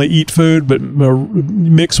not only eat food, but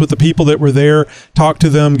mix with the people that were there, talk to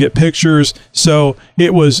them, get pictures. So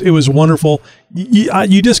it was wonderful.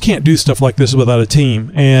 You just can't do stuff like this without a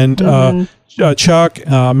team. And Chuck,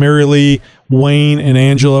 Marilee, Wayne, and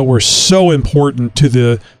Angela were so important to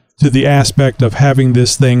the aspect of having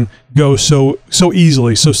this thing go so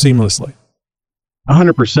easily, so seamlessly.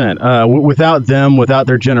 100%. Without them, without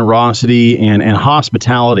their generosity and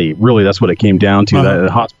hospitality, really, that's what it came down to. That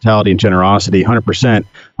hospitality and generosity, 100%.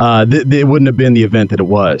 It wouldn't have been the event that it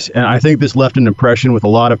was. And I think this left an impression with a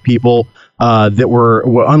lot of people that were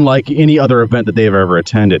unlike any other event that they've ever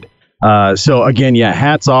attended. So again,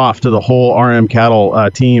 hats off to the whole RM Cattle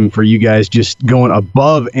team for you guys just going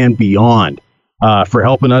above and beyond for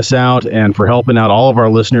helping us out and for helping out all of our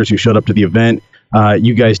listeners who showed up to the event.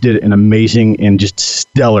 You guys did an amazing and just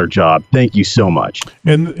stellar job. Thank you so much.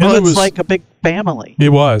 And it was like a big family. It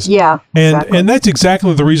was. Yeah. And that's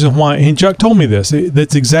exactly the reason why, and Chuck told me this,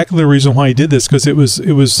 that's exactly the reason why he did this, because it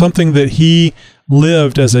was something that he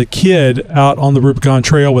lived as a kid out on the Rubicon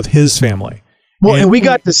Trail with his family. Well, and we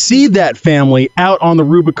got to see that family out on the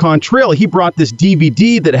Rubicon Trail. He brought this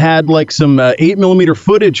DVD that had like some 8mm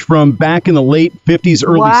footage from back in the late 50s,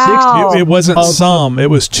 early 60s. It wasn't it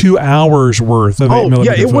was 2 hours worth of 8mm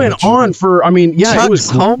yeah, it footage. went on for, Chuck's it was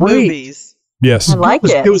home great. movies. Yes. I like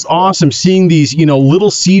it. It was awesome seeing these, little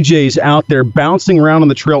CJs out there bouncing around on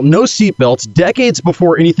the trail, no seatbelts, decades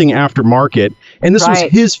before anything aftermarket. And this was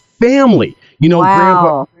his family,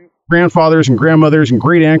 grandfathers and grandmothers and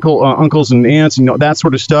great uncles and aunts, that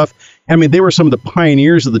sort of stuff. I mean, they were some of the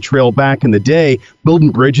pioneers of the trail back in the day,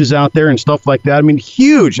 building bridges out there and stuff like that. I mean,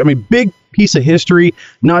 huge. I mean, big piece of history,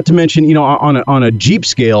 not to mention, on a Jeep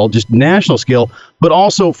scale, just national scale, but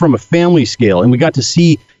also from a family scale. And we got to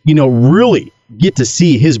see, really get to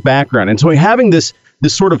see his background. And so having this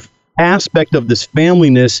sort of aspect of this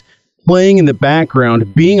familyness playing in the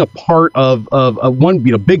background, being a part of one,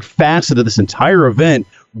 big facet of this entire event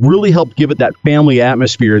really helped give it that family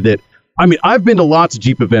atmosphere that, I mean, I've been to lots of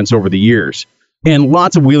Jeep events over the years and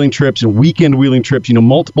lots of wheeling trips and weekend wheeling trips,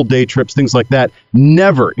 multiple day trips, things like that.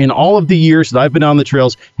 Never in all of the years that I've been on the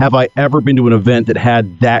trails have I ever been to an event that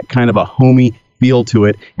had that kind of a homey feel to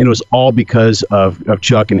it. And it was all because of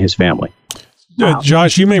Chuck and his family.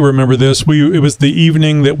 Josh, you may remember this. It was the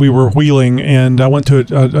evening that we were wheeling, and I went to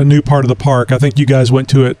a new part of the park. I think you guys went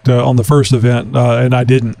to it on the first event, and I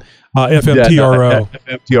didn't. FMTRO.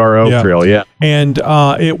 FMTRO trail, yeah. And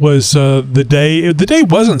it was the day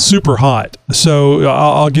wasn't super hot. So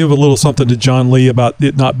I'll give a little something to John Lee about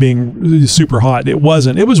it not being super hot. It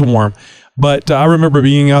wasn't. It was warm. But I remember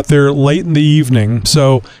being out there late in the evening.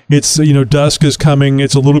 So it's, dusk is coming.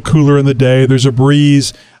 It's a little cooler in the day. There's a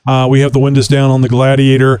breeze. We have the windows down on the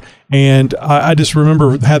Gladiator. And I just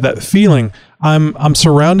remember had that feeling. I'm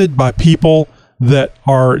surrounded by people that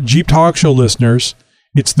are Jeep Talk Show listeners.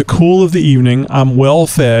 It's the cool of the evening. I'm well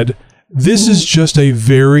fed. This is just a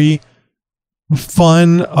very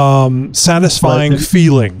fun, satisfying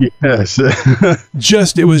feeling. Yes.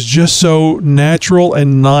 It was just so natural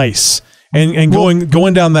and nice. And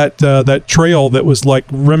going down that trail that was like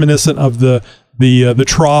reminiscent of the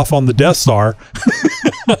trough on the Death Star.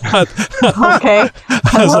 Okay.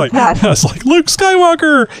 I was like Luke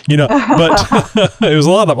Skywalker, but it was a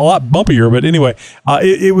lot bumpier. But anyway,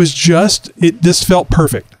 it just felt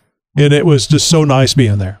perfect, and it was just so nice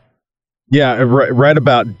being there. Yeah, right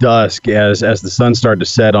about dusk, as the sun started to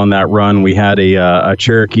set on that run, we had a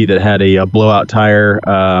Cherokee that had a blowout tire.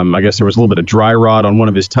 I guess there was a little bit of dry rot on one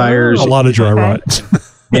of his tires. A lot of dry rot.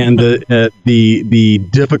 And the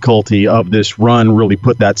difficulty of this run really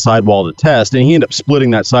put that sidewall to test, and he ended up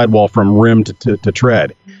splitting that sidewall from rim to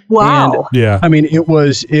tread. Wow. And, yeah. I mean, it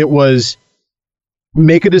was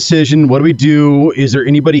make a decision. What do we do? Is there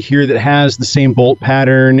anybody here that has the same bolt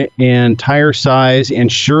pattern and tire size? And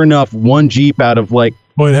sure enough, one Jeep out of like,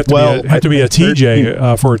 it'd have to be a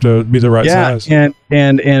TJ for it to be the right size. And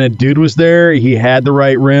a dude was there. He had the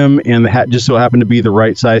right rim, and just so happened to be the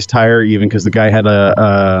right size tire, even because the guy had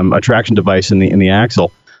a traction device in the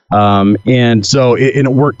axle. And so it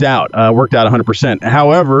worked out. Worked out 100%.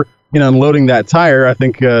 However, in unloading that tire, I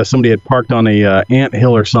think somebody had parked on a ant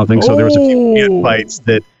hill or something, so there was a few ant bites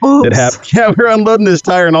that happened. Yeah, we were unloading this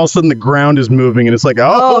tire, and all of a sudden the ground is moving, and it's like,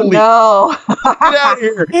 oh no, get out of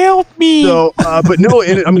here, help me! So, but no,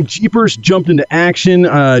 Jeepers jumped into action.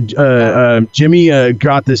 Jimmy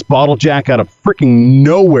got this bottle jack out of freaking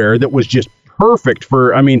nowhere that was just perfect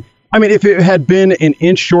for. I mean, if it had been an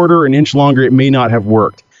inch shorter, an inch longer, it may not have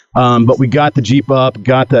worked. But we got the Jeep up,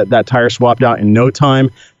 got that tire swapped out in no time,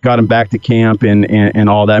 got him back to camp and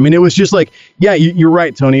all that. I mean, it was just like, yeah, you're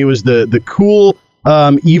right, Tony. It was the cool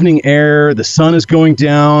evening air. The sun is going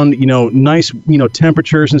down, nice,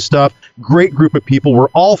 temperatures and stuff. Great group of people. We're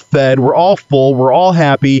all fed. We're all full. We're all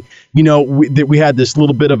happy. We had this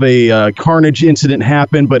little bit of a carnage incident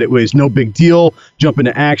happen, but it was no big deal. Jump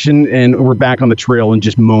into action, and we're back on the trail in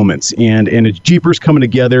just moments. And it's Jeepers coming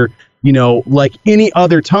together, like any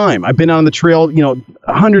other time. I've been on the trail,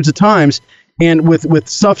 hundreds of times, and with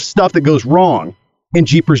stuff that goes wrong, and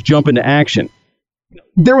Jeepers jump into action.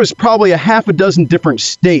 There was probably a half a dozen different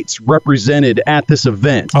states represented at this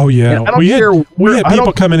event. Oh yeah, we had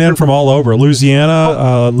people coming in from all over.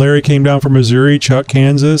 Louisiana, Larry came down from Missouri, Chuck,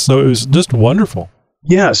 Kansas. So it was just wonderful.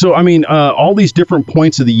 Yeah, so I mean, all these different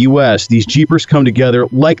points of the U.S., these Jeepers come together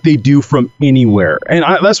like they do from anywhere. And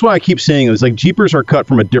that's why I keep saying it. It's like Jeepers are cut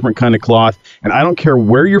from a different kind of cloth. And I don't care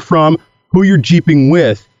where you're from, who you're Jeeping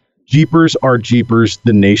with, Jeepers are Jeepers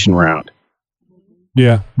the nation round.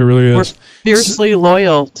 Yeah, it really is. We're fiercely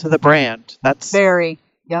loyal to the brand. That's very.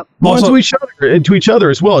 Yep. Well, Also- to each other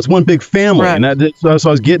as well. It's one big family, Right. and that's what I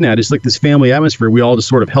was getting at. It's like this family atmosphere. We all just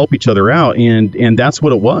sort of help each other out, and that's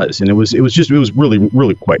what it was. And it was really,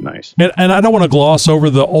 really quite nice. And I don't want to gloss over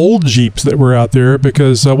the old Jeeps that were out there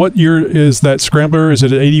because what year is that Scrambler? Is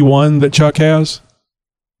it an 81 that Chuck has?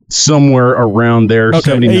 Somewhere around there,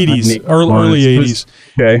 Okay, 79, 80s, early 80s.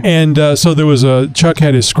 Okay. And so there was Chuck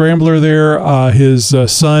had his Scrambler there. His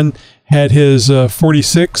son had his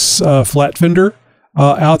 46 flat fender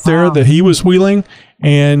out there that he was wheeling.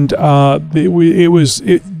 And I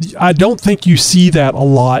don't think you see that a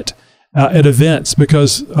lot at events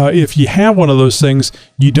because if you have one of those things,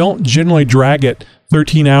 you don't generally drag it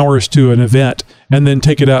 13 hours to an event and then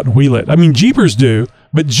take it out and wheel it. I mean, Jeepers do,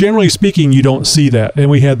 but generally speaking, you don't see that. And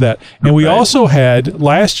we had that. And we also had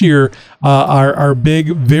last year our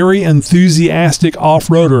big, very enthusiastic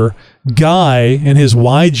off-roader Guy and his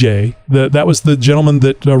YJ. That was the gentleman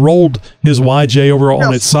that rolled his YJ over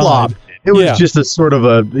on its side. It was just a sort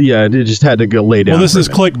of it just had to go lay down. Well, this is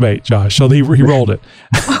clickbait, Josh. So he rolled it.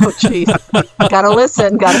 Oh, jeez. Gotta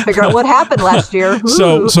listen. Gotta figure out what happened last year.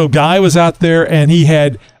 So Guy was out there and he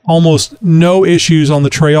had almost no issues on the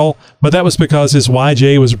trail, but that was because his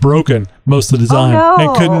YJ was broken most of the time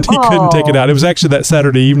and he couldn't take it out. It was actually that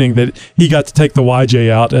Saturday evening that he got to take the YJ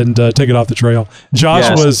out and take it off the trail. Josh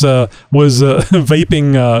was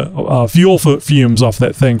vaping fuel fumes off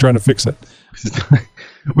that thing trying to fix it.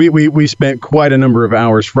 We spent quite a number of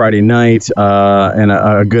hours Friday night and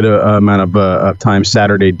a good amount of time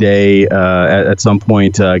Saturday day at some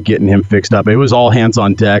point getting him fixed up. It was all hands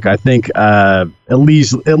on deck. I think at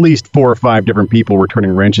least 4 or 5 different people were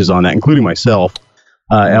turning wrenches on that, including myself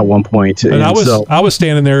at one point. And I was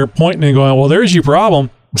standing there pointing and going, "Well, there's your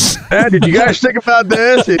problem." Did you guys think about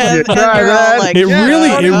this? Did you try that? Like, it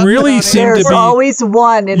really seemed to There's be always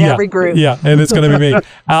one in every group. Yeah, and it's going to be me.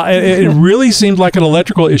 It really seemed like an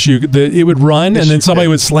electrical issue. It would run, and then somebody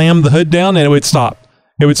would slam the hood down, and it would stop.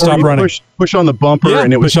 It would stop running. Push on the bumper,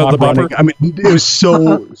 and it would push on stop the bumper. running. I mean, it was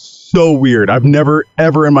so weird. I've never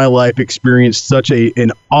ever in my life experienced such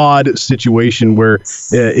an odd situation where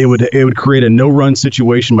it would create a no run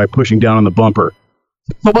situation by pushing down on the bumper.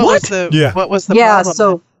 But what was the problem?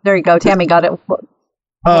 So there you go. Tammy got it.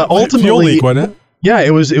 Ultimately, fuel leak, wasn't it? Yeah,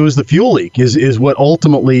 it was the fuel leak is what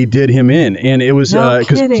ultimately did him in, and it was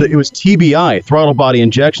because it was TBI, throttle body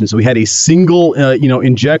injection. So we had a single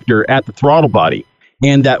injector at the throttle body,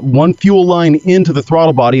 and that one fuel line into the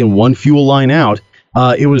throttle body and one fuel line out.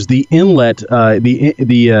 It was the inlet,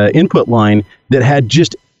 the input line that had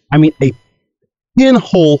a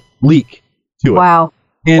pinhole leak to it. Wow.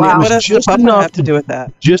 And it was what does just the bumper enough have to do with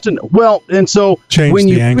that? And so Change when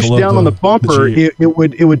the you angle push of down on the bumper, Jeep.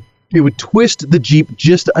 it would twist the Jeep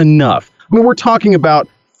just enough. I mean, we're talking about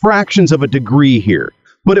fractions of a degree here,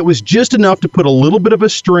 but it was just enough to put a little bit of a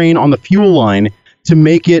strain on the fuel line to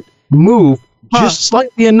make it move just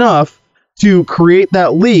slightly enough to create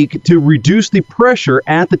that leak to reduce the pressure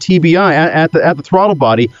at the TBI at the throttle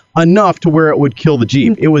body enough to where it would kill the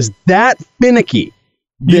Jeep. It was that finicky.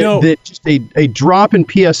 That just a drop in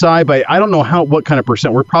PSI by, I don't know what kind of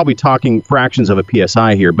percent. We're probably talking fractions of a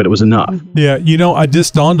PSI here, but it was enough. Yeah, it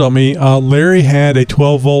just dawned on me. Larry had a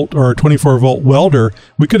 12 volt or 24 volt welder.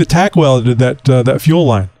 We could have tack welded that fuel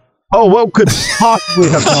line. Oh, what could possibly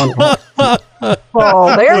have gone wrong?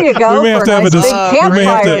 Oh, there you go. We may have to have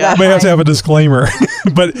a disclaimer,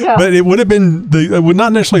 but it would have been it would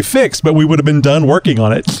not necessarily fixed, but we would have been done working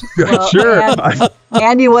on it. Well, sure.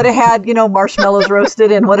 And you would have had, marshmallows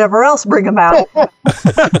roasted and whatever else, bring them out.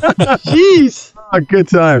 Jeez. Oh, good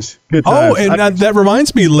times. Good times. Oh, and that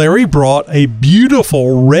reminds me, Larry brought a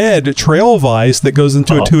beautiful red trail vise that goes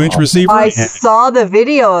into a 2-inch receiver. I saw the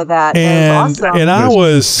video of that. That was awesome. And I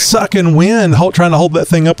was sucking wind, trying to hold that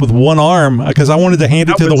thing up with one arm because I wanted to hand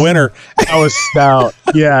it to the winner. That was stout.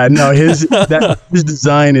 Yeah, no, his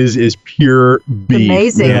design is pure beef.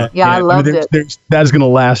 Amazing. Yeah, I loved it. That's going to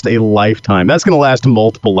last a lifetime. That's going to last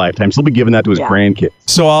multiple lifetimes. He'll be giving that to his grandkids.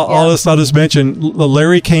 So I'll just mention,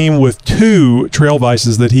 Larry came with 2 trail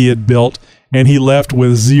vices that he had built, and he left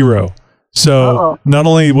with 0. So not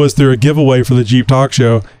only was there a giveaway for the Jeep Talk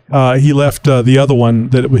Show, he left the other one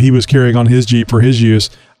that he was carrying on his Jeep for his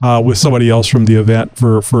use with somebody else from the event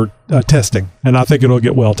for testing. And I think it'll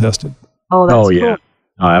get well tested. Oh, that's cool. Yeah.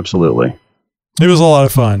 Oh, absolutely. It was a lot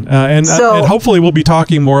of fun. And hopefully we'll be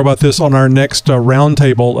talking more about this on our next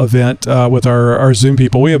roundtable event with our Zoom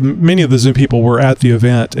people. We have many of the Zoom people were at the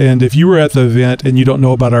event. And if you were at the event and you don't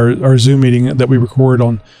know about our Zoom meeting that we record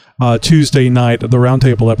on Tuesday night, the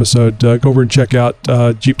roundtable episode, go over and check out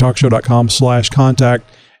jeeptalkshow.com/contact.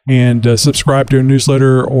 and subscribe to our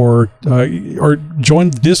newsletter or join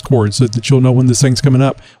the Discord so that you'll know when this thing's coming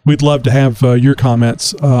up. We'd love to have your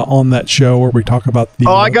comments on that show where we talk about the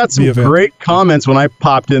I got some great comments when I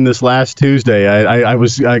popped in this last Tuesday. I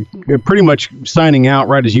was pretty much signing out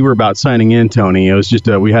right as you were about signing in, Tony. It was just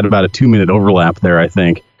we had about a 2-minute overlap there, I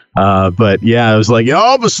think. But yeah, I was like,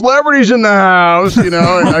 oh, the celebrities in the house.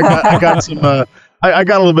 I got some. I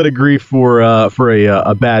got a little bit of grief for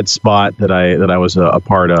a bad spot that I was a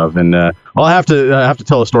part of, and I'll have to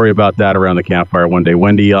tell a story about that around the campfire one day.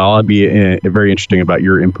 Wendy, I'll be very interesting about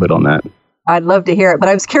your input on that. I'd love to hear it, but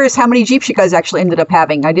I was curious how many Jeeps you guys actually ended up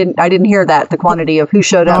having. I didn't hear that, the quantity of who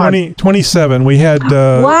showed up. 27. We had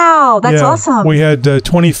wow, that's awesome. We had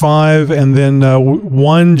 25, and then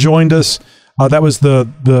one joined us. That was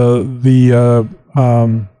the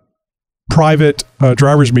private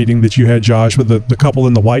driver's meeting that you had, Josh, with the couple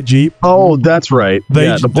in the white Jeep. Oh, that's right. They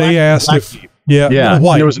asked if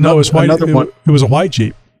white. There was no, it was white. One. It was a white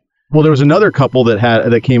Jeep. Well, there was another couple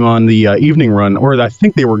that came on the evening run, or I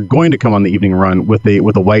think they were going to come on the evening run with a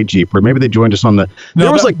white Jeep, or maybe they joined us on the. No,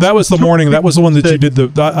 that was the morning. That was the one that you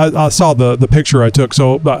did. I saw the picture I took,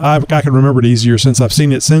 so I can remember it easier since I've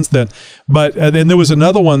seen it since then. But then there was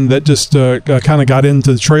another one that just kind of got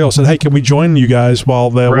into the trail. Said, "Hey, can we join you guys while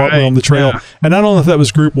we're on the trail?" Yeah. And I don't know if that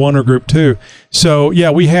was group 1 or group 2. So yeah,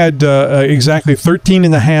 we had exactly 13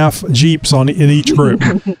 and a half Jeeps in each group.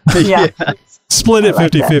 Yeah. Split it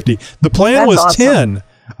 50-50. The plan was awesome.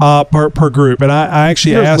 10 per group. And I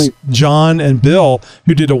actually asked John and Bill,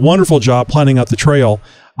 who did a wonderful job planning out the trail,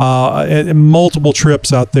 and multiple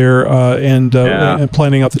trips out there and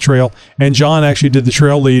planning out the trail. And John actually did the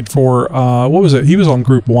trail lead for, what was it? He was on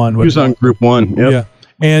group 1. He was on group 1. Yep. Yeah.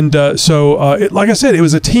 And so, like I said, it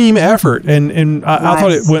was a team effort, and I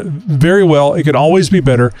thought it went very well. It could always be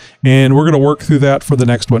better, and we're going to work through that for the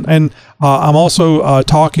next one. And I'm also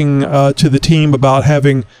talking to the team about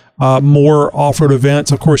having more off-road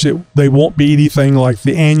events. Of course, they won't be anything like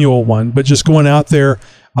the annual one, but just going out there,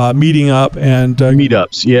 meeting up and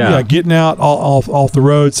meetups, getting out off the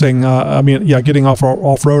road, getting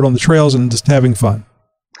off-road on the trails and just having fun.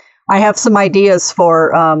 I have some ideas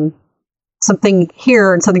for something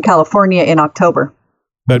here in Southern California in October.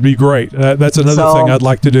 That'd be great. That's another thing I'd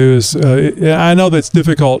like to do. Is I know that's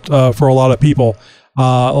difficult for a lot of people, a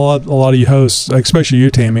lot of you hosts, especially you,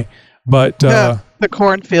 Tammy. But the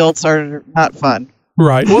cornfields are not fun.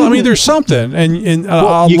 Right. Well, I mean, there's something, and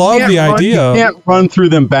I love the idea. You can't run through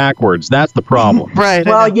them backwards. That's the problem. Right.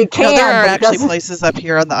 Well, you can. There are actually places up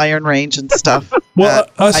here on the Iron Range and stuff. Well,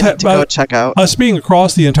 I need to go check out. Us being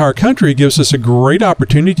across the entire country gives us a great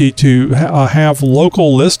opportunity to have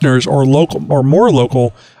local listeners or more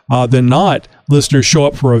local than not listeners show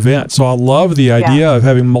up for events. So I love the idea of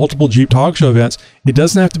having multiple Jeep Talk Show events. It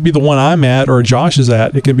doesn't have to be the one I'm at or Josh is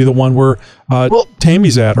at. It can be the one where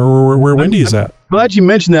Tammy's at or where Wendy is at. Glad you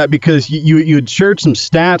mentioned that, because you had shared some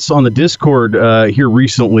stats on the Discord here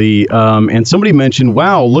recently, and somebody mentioned,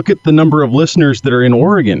 wow, look at the number of listeners that are in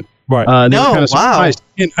Oregon. Right. They were kind of surprised.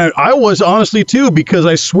 Wow. And I was honestly too, because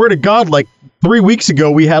I swear to God, like 3 weeks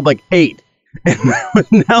ago we had like 8.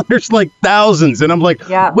 And now there's like thousands, and I'm like,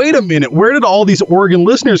 wait a minute, where did all these Oregon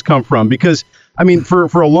listeners come from? Because I mean, for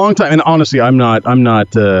a long time, and honestly, I'm not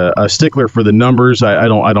a stickler for the numbers. I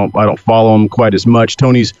don't follow them quite as much.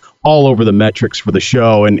 Tony's all over the metrics for the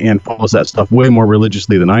show and follows that stuff way more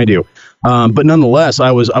religiously than I do. But nonetheless,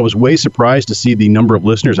 I was way surprised to see the number of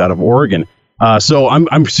listeners out of Oregon. So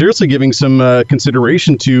I'm seriously giving some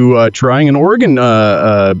consideration to trying an Oregon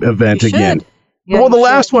event again. Yeah, well, the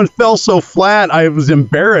last one fell so flat, I was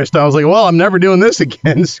embarrassed. I was like, well, I'm never doing this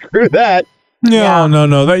again. Screw that.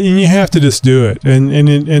 No. You have to just do it.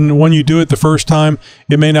 And when you do it the first time,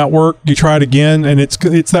 it may not work. You try it again, and it's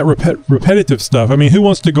that repetitive stuff. I mean, who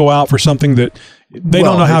wants to go out for something that they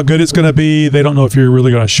don't know how good it's going to be? They don't know if you're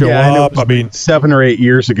really going to show up. I mean, 7 or 8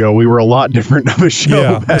 years ago, we were a lot different of a show.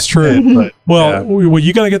 Yeah, that's true. But, well,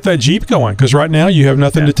 you got to get that Jeep going, because right now you have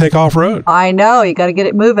nothing to take off road. I know. You got to get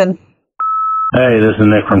it moving. Hey, this is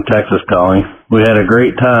Nick from Texas calling. We had a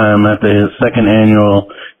great time at the second annual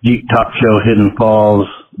Jeep Talk Show Hidden Falls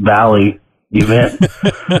Valley event.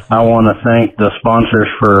 I want to thank the sponsors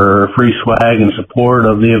for free swag and support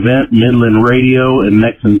of the event, Midland Radio and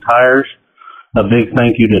Nexen Tires. A big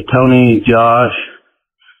thank you to Tony, Josh,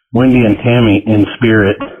 Wendy, and Tammy in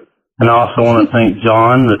spirit. And I also want to thank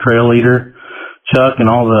John, the trail leader, Chuck, and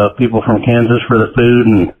all the people from Kansas for the food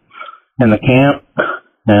and the camp,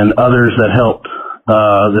 and others that helped.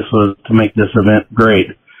 This was to make this event great.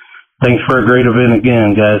 Thanks for a great event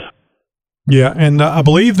again, guys. Yeah, and I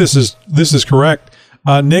believe this is correct.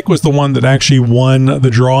 Nick was the one that actually won the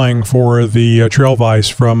drawing for the Trail Vice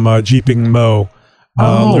from Jeeping Mo.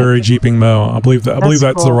 Larry Jeeping Mo. I believe that's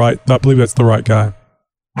cool. I believe that's the right guy.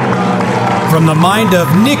 From the mind of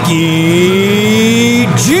Nikki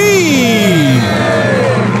G.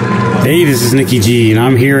 Hey, this is Nikki G, and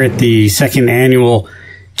I'm here at the second annual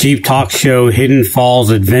Jeep Talk Show Hidden Falls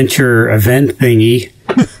Adventure event thingy.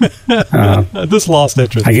 This lost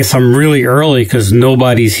interest. I guess I'm really early because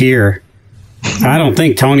nobody's here. I don't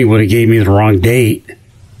think Tony would have gave me the wrong date.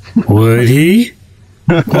 Would he?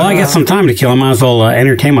 Well, I got some time to kill. I might as well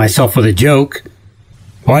entertain myself with a joke.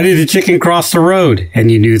 Why did the chicken cross the road?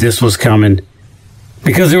 And you knew this was coming.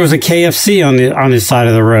 Because there was a KFC on this side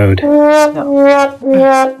of the road.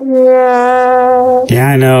 Yeah,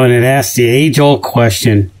 I know, and it asks the age-old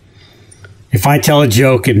question. If I tell a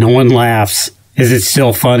joke and no one laughs, is it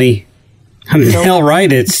still funny? Hell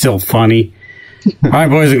right, it's still funny. All right,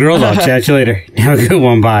 boys and girls, I'll chat you later. Have a good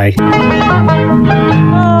one. Bye.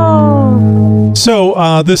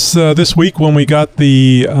 So this week when we got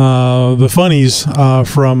the funnies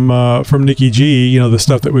from Nikki G, the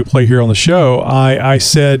stuff that we play here on the show, I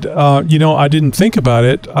said, I didn't think about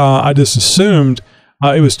it. I just assumed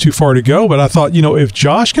it was too far to go. But I thought, if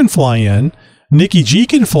Josh can fly in, Nikki G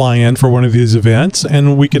can fly in for one of these events,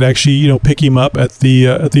 and we could actually, pick him up at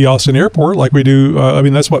the Austin airport like we do.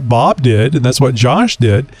 That's what Bob did, and that's what Josh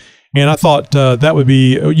did. And I thought that would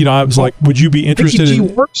be, I was like, would you be interested Nikki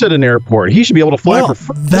G works at an airport. He should be able to fly for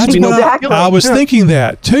free. That's what I was thinking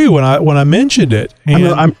that too when I mentioned it. And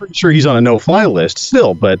I'm pretty sure he's on a no-fly list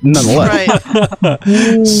still, but nonetheless.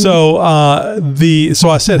 Right. So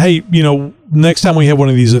I said, hey, next time we have one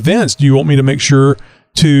of these events, do you want me to make sure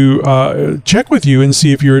to check with you and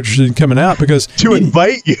see if you're interested in coming out? Because to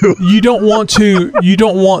invite you, you don't want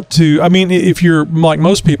to. I mean, if you're like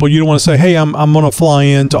most people, you don't want to say, "Hey, I'm going to fly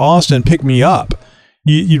into Austin, pick me up."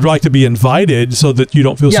 You'd like to be invited so that you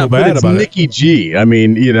don't feel so bad about Nikki G. I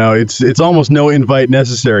mean, it's almost no invite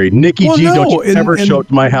necessary. Nikki G, don't you ever show up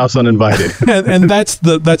to my house uninvited. and that's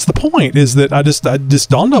the point. Is that I just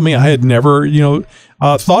dawned on me. I had never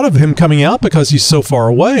thought of him coming out because he's so far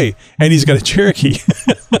away and he's got a Cherokee.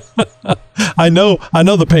 I know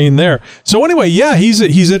the pain there. So anyway, yeah,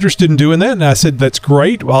 he's interested in doing that, and I said that's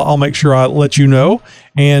great. Well, I'll make sure I let you know,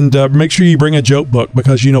 and make sure you bring a joke book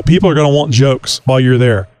because people are going to want jokes while you're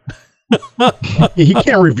there. He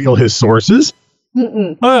can't reveal his sources.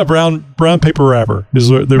 Brown paper wrapper is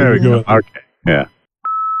there we go. Okay, yeah.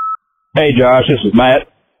 Hey Josh, this is Matt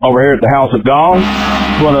over here at the House of Gong.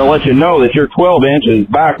 Just want to let you know that your 12-inch is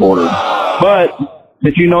back ordered, but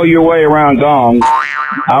since you know your way around Gong,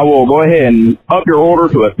 I will go ahead and up your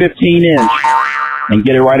order to a 15-inch and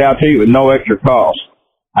get it right out to you with no extra cost.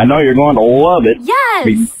 I know you're going to love it. Yes!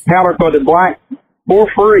 Be powder-coated black for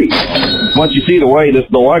free. Once you see the way this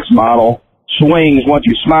deluxe model swings once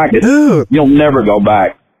you smack it, you'll never go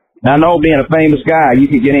back. Now, I know being a famous guy, you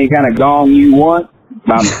can get any kind of Gong you want.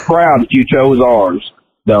 I'm proud that you chose ours.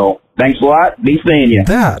 So, thanks a lot. Be seeing you.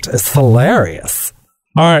 That is hilarious.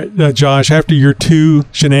 All right, Josh, after your two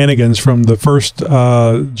shenanigans from the first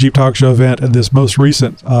Jeep Talk Show event and this most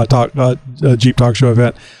recent Jeep Talk Show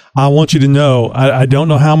event, I want you to know, I don't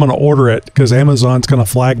know how I'm going to order it because Amazon's going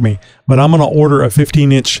to flag me, but I'm going to order a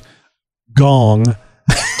 15-inch Gong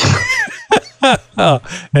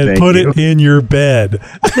and put it in your bed.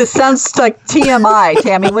 This sounds like TMI,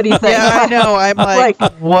 Tammy. What do you think? Yeah, I know. I'm like,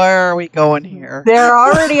 where are we going here? They're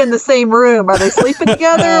already in the same room. Are they sleeping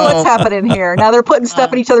together? What's happening here? Now they're putting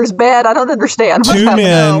stuff in each other's bed. I don't understand. Two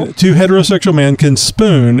heterosexual men can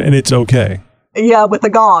spoon, and it's okay. Yeah, with a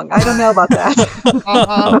gong. I don't know about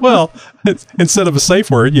that. Well, instead of a safe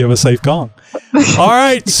word, you have a safe gong. All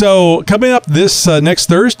right, so coming up this next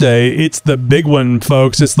Thursday, it's the big one,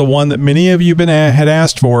 folks. It's the one that many of you had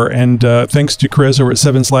asked for, and thanks to Chris over at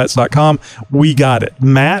 7slats.com, we got it.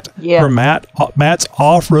 Matt from Matt's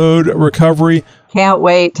Off-Road Recovery. Can't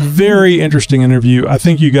wait. Very interesting interview. I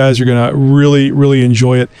think you guys are going to really, really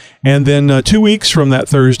enjoy it. And then 2 weeks from that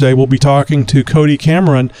Thursday, we'll be talking to Cody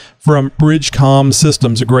Cameron from Bridgecom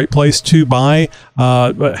Systems, a great place to buy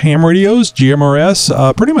ham radios,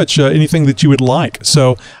 GMRS, pretty much anything that you would like.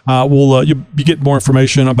 So you'll get more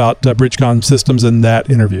information about Bridgecom Systems in that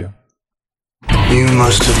interview. You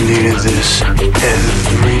must have needed this every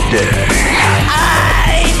day.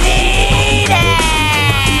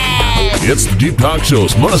 It's the Jeep Talk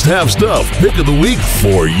Show's must-have stuff pick of the week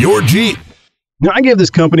for your Jeep. Now, I gave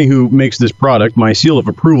this company who makes this product my seal of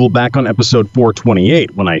approval back on episode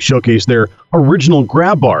 428 when I showcased their original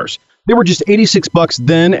grab bars. They were just $86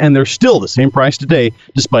 then, and they're still the same price today,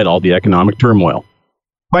 despite all the economic turmoil.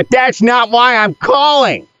 But that's not why I'm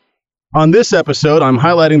calling. On this episode, I'm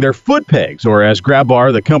highlighting their foot pegs, or as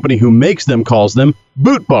Grabbar, the company who makes them, calls them,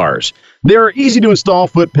 boot bars. They're easy-to-install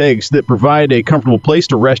foot pegs that provide a comfortable place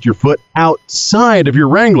to rest your foot outside of your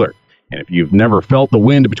Wrangler. And if you've never felt the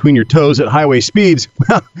wind between your toes at highway speeds,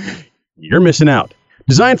 well, you're missing out.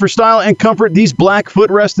 Designed for style and comfort, these black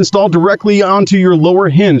footrests install directly onto your lower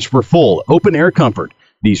hinge for full open-air comfort.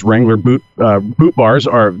 These Wrangler boot bars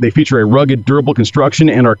they feature a rugged, durable construction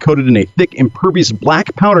and are coated in a thick, impervious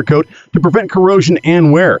black powder coat to prevent corrosion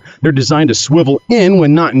and wear. They're designed to swivel in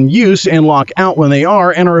when not in use and lock out when they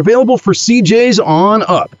are, and are available for CJs on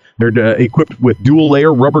up. They're equipped with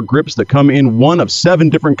dual-layer rubber grips that come in one of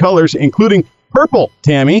 7 different colors, including purple,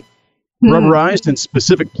 Tammy. Rubberized in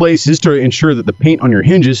specific places to ensure that the paint on your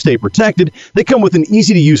hinges stay protected. They come with an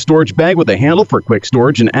easy-to-use storage bag with a handle for quick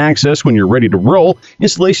storage and access when you're ready to roll.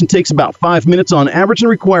 Installation takes about 5 minutes on average and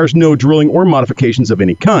requires no drilling or modifications of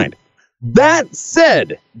any kind. That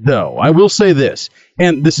said, though, I will say this,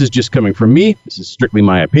 and this is just coming from me, this is strictly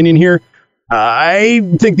my opinion here, I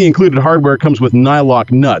think the included hardware comes with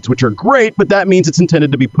nylock nuts, which are great, but that means it's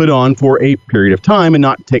intended to be put on for a period of time and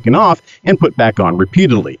not taken off and put back on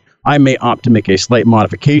repeatedly. I may opt to make a slight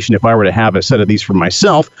modification if I were to have a set of these for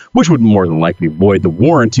myself, which would more than likely void the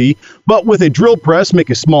warranty, but with a drill press,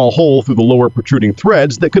 make a small hole through the lower protruding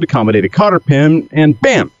threads that could accommodate a cotter pin, and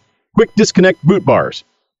bam! Quick disconnect boot bars.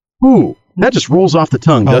 Ooh, that just rolls off the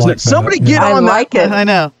tongue, doesn't it? Somebody get on that. I like it. I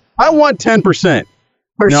know. I want 10%.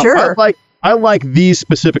 For sure. I like these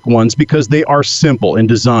specific ones because they are simple in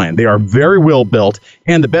design. They are very well built,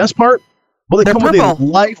 and the best part, well, they come with a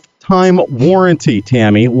lifetime warranty,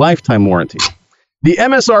 Tammy. Lifetime warranty. The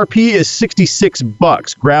MSRP is $66.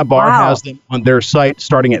 Grabbar has them on their site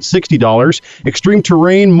starting at $60. Extreme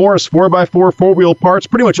Terrain, Morris 4x4, four-wheel parts,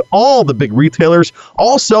 pretty much all the big retailers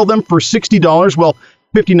all sell them for $60. Well,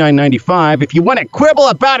 $59.95 if you want to quibble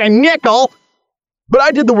about a nickel. But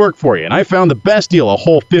I did the work for you, and I found the best deal, a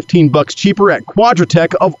whole $15 cheaper at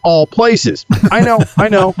Quadratech of all places. I know.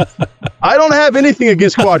 I don't have anything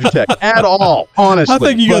against Quadratech at all, honestly. I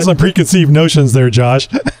think you got some preconceived notions there, Josh.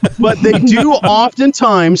 But they do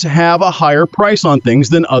oftentimes have a higher price on things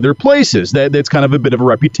than other places. That's kind of a bit of a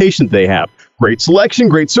reputation that they have. Great selection,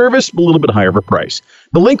 great service, a little bit higher of a price.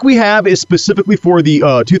 The link we have is specifically for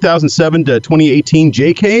the 2007 to 2018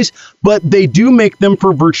 JKs, but they do make them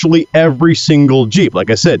for virtually every single Jeep.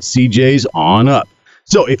 Like I said, CJs on up.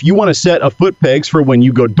 So if you want a set of foot pegs for when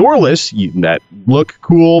you go doorless, that look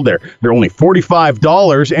cool, they're only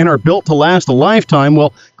 $45 and are built to last a lifetime,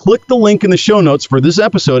 well, click the link in the show notes for this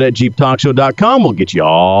episode at jeeptalkshow.com. We'll get you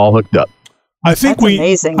all hooked up. I think we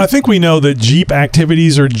know that Jeep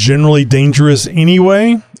activities are generally dangerous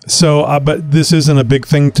anyway. So, but this isn't a big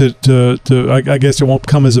thing I guess it won't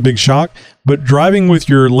come as a big shock. But driving with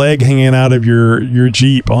your leg hanging out of your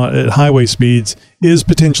Jeep at highway speeds is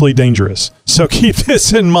potentially dangerous. So keep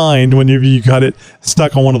this in mind whenever you got it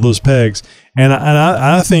stuck on one of those pegs. And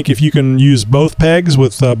I think if you can use both pegs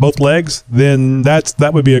with both legs, then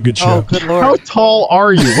that would be a good show. Oh, good Lord. How tall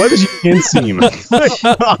are you? What is your inseam?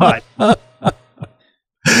 God.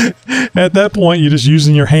 At that point, you're just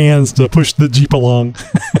using your hands to push the Jeep along.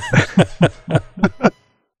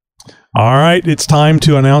 All right, it's time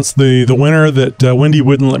to announce the winner that Wendy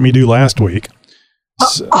wouldn't let me do last week.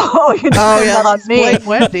 So, you're doing that on me.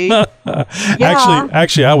 Wendy.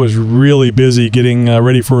 Actually, I was really busy getting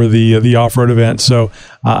ready for the off-road event, so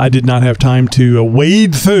I did not have time to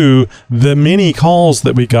wade through the many calls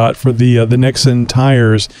that we got for the Nexen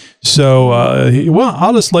tires. So,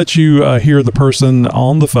 I'll just let you hear the person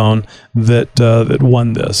on the phone that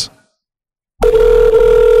won this.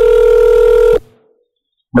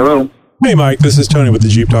 Hello. Hey, Mike. This is Tony with the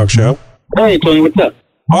Jeep Talk Show. Hey, Tony. What's up?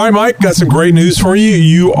 All right, Mike, got some great news for you.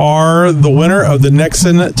 You are the winner of the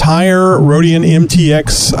NexenTire Rodian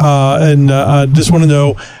MTX, and I just want to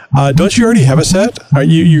know, don't you already have a set?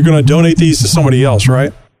 You're going to donate these to somebody else,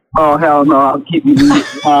 right? Oh, hell no, I'll keep you.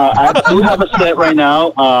 I do have a set right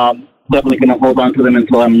now. Definitely going to hold on to them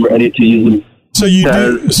until I'm ready to use them.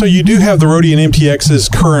 So you do have the Rodian MTXs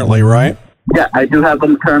currently, right? Yeah, I do have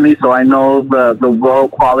them currently, so I know the raw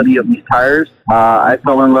quality of these tires. I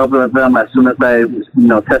fell in love with them as soon as I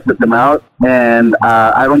tested them out, and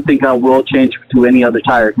I don't think I will change to any other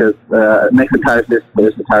tire because NexenTire is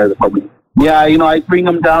the tire that helped me. Yeah, I bring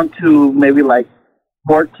them down to maybe like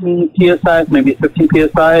 14 PSI, maybe 15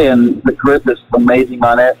 PSI, and the grip is amazing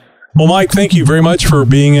on it. Well, Mike, thank you very much for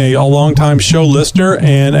being a long-time show listener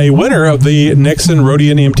and a winner of the Nexen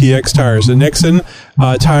Rodian MTX tires at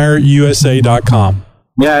NexenTireUSA.com.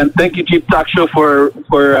 Yeah, and thank you, Jeep Talk Show, for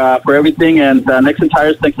everything. And Nexen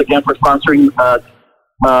Tires, thanks again for sponsoring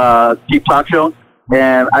Jeep Talk Show.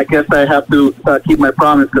 And I guess I have to keep my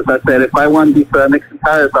promise because I said if I won these Nixon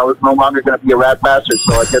tires, I was no longer going to be a rat bastard.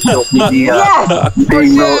 So I guess you'll see me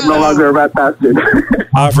being no longer a rat bastard.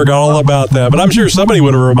 I forgot all about that, but I'm sure somebody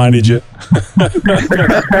would have reminded you.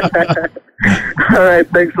 All right,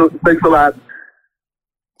 thanks a lot.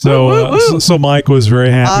 So Mike was very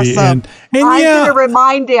happy, awesome. and I'm going to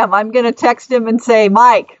remind him. I'm going to text him and say,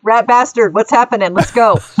 "Mike, rat bastard, what's happening? Let's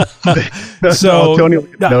go." So Tony will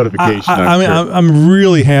get the notification. I'm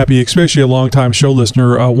really happy, especially a long-time show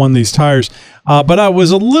listener won these tires. But I was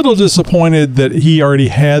a little disappointed that he already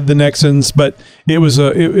had the Nexens. But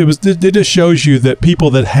it just shows you that people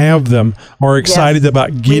that have them are excited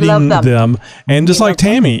about getting them. And just like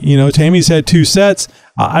Tammy, Tammy's had 2 sets.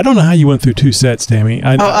 I don't know how you went through 2 sets, Tammy.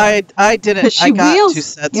 I didn't. I got 2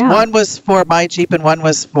 sets. Yeah. One was for my Jeep and one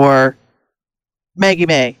was for Maggie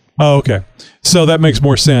May. Oh, okay. So that makes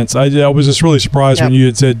more sense. I was just really surprised when you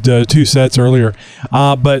had said 2 sets earlier.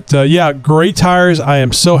 But great tires. I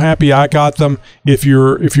am so happy I got them. If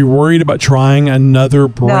you're worried about trying another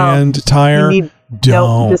brand tire,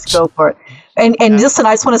 don't. Just go for it. And listen,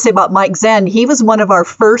 I just want to say about Mike Zen, he was one of our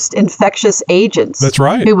first infectious agents. That's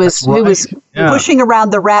right. Who was pushing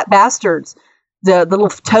around the rat bastards, the little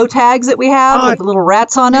toe tags that we have with the little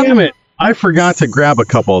rats on them. Damn it. I forgot to grab a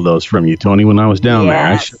couple of those from you, Tony, when I was down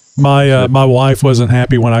there. My wife wasn't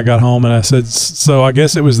happy when I got home, and I said, so I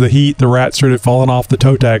guess it was the heat. The rats started falling off the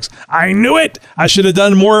toe tags. I knew it. I should have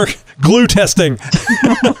done more glue testing.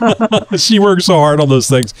 She worked so hard on those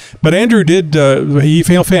things. But Andrew did, he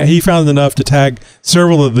found enough to tag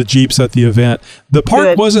several of the Jeeps at the event. The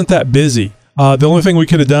park wasn't that busy. The only thing we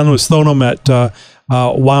could have done was thrown them at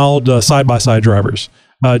wild side-by-side drivers.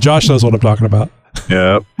 Josh knows what I'm talking about.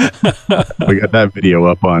 Yep. We got that video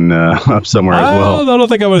up on up somewhere as well. I don't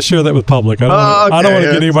think I want to share that with public. I don't want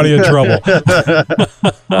to get anybody in trouble.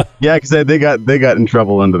 Yeah, because they got in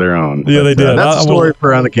trouble under their own. Yeah, they did. That's a story for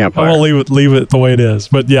around the campfire. I will leave it the way it is.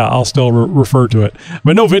 But yeah, I'll still refer to it.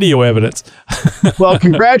 But no video evidence. Well,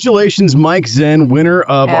 congratulations, Mike Zen, winner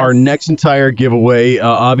of our Nexen Tire giveaway.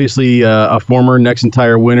 Obviously, a former Nexen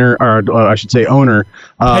Tire winner, or I should say owner.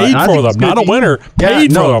 Paid for them, not a winner.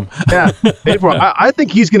 Paid for them. Yeah, paid for them. I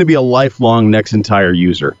think he's going to be a lifelong Nexen Tire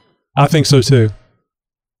user. I think so too.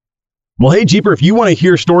 Well, hey, Jeeper, if you want to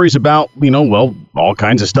hear stories about, all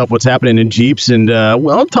kinds of stuff, what's happening in Jeeps, and,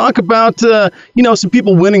 talk about, some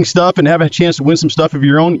people winning stuff and have a chance to win some stuff of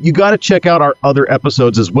your own, you got to check out our other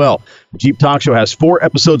episodes as well. The Jeep Talk Show has 4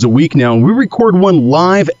 episodes a week now, and we record one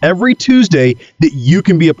live every Tuesday that you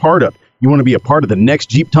can be a part of. You want to be a part of the next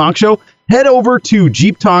Jeep Talk Show? Head over to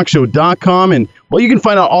jeeptalkshow.com, and, you can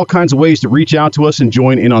find out all kinds of ways to reach out to us and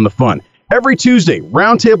join in on the fun. Every Tuesday,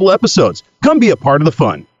 roundtable episodes. Come be a part of the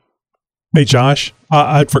fun. Hey, Josh,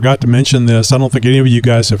 I forgot to mention this. I don't think any of you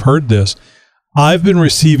guys have heard this. I've been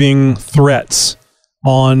receiving threats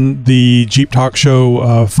on the Jeep Talk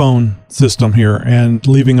Show phone system here and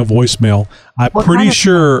leaving a voicemail. I'm pretty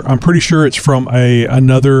sure it's from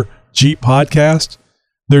another Jeep podcast.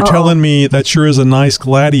 They're telling me that sure is a nice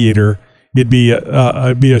Gladiator. It'd be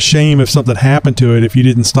a shame if something happened to it if you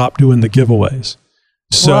didn't stop doing the giveaways.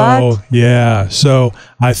 So so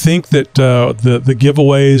I think that the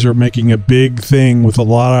giveaways are making a big thing with a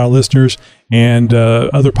lot of our listeners, and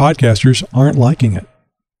other podcasters aren't liking it.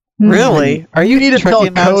 Really? Are you need to tell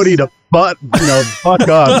Cody to fuck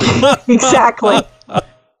up? Exactly.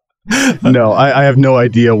 No, I have no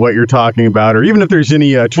idea what you're talking about, or even if there's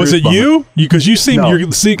any truth. Was it you? Because you seem you're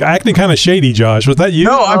acting kind of shady, Josh. Was that you?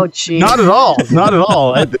 No, not at all. Not at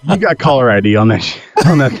all. You got caller ID on that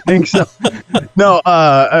thing. So no.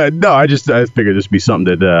 I figured this would be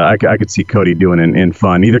something that I could see Cody doing in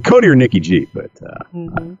fun. Either Cody or Nikki G, but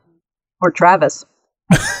or Travis.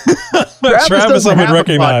 Travis I would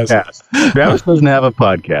recognize. Travis doesn't have a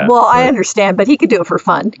podcast. Well, I understand, but he could do it for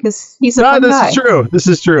fun because he's a fun guy. This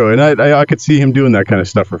is true, and I could see him doing that kind of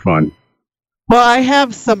stuff for fun. Well, I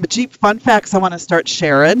have some Jeep fun facts I want to start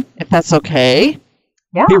sharing, if that's okay.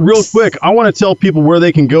 Yeah. Hey, real quick, I want to tell people where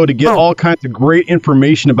they can go to get all kinds of great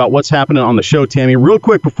information about what's happening on the show, Tammy. Real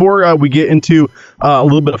quick, before we get into a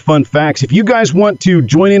little bit of fun facts, if you guys want to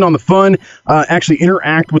join in on the fun, actually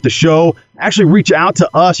interact with the show, actually reach out to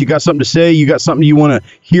us. You got something to say, you got something you want to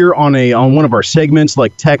hear on one of our segments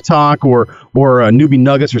like Tech Talk or Newbie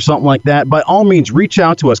Nuggets or something like that, by all means, reach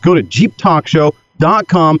out to us. Go to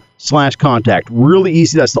jeeptalkshow.com/contact. Really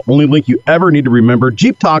easy. That's the only link you ever need to remember.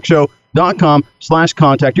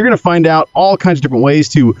 jeeptalkshow.com/contact. You're going to find out all kinds of different ways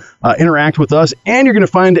to interact with us, and you're going to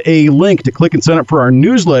find a link to click and sign up for our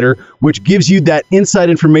newsletter, which gives you that inside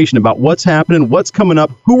information about what's happening, what's coming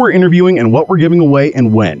up, who we're interviewing, and what we're giving away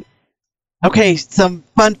and when. Okay, some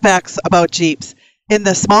fun facts about Jeeps. In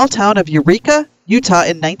the small town of Eureka, Utah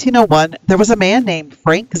in 1901, there was a man named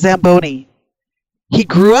Frank Zamboni. He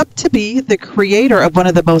grew up to be the creator of one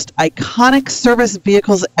of the most iconic service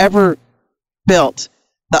vehicles ever built,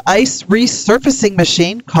 the ice resurfacing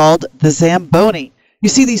machine called the Zamboni. You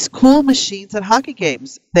see these cool machines at hockey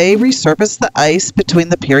games. They resurface the ice between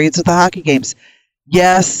the periods of the hockey games.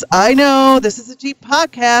 Yes, I know, this is a Jeep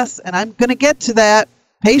podcast, and I'm going to get to that.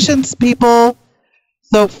 Patience, people.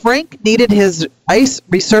 So Frank needed his ice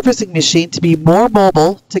resurfacing machine to be more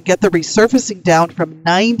mobile to get the resurfacing down from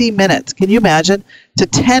 90 minutes, can you imagine, to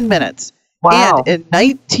 10 minutes. Wow. And in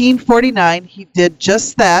 1949, he did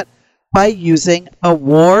just that by using a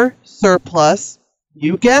war surplus,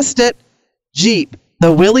 you guessed it, Jeep,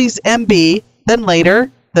 the Willys MB, then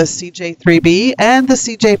later the CJ3B and the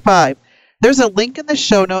CJ5. There's a link in the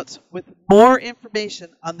show notes with more information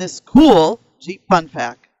on this cool Jeep fun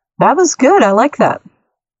fact. That was good. I like that.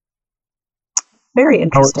 Very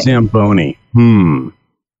interesting. Zamboni.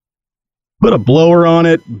 Put a blower on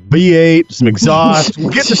it, V8, some exhaust. We'll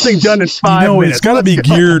get this thing done in 5 minutes. It's got to be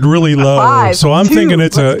geared really low. So I'm thinking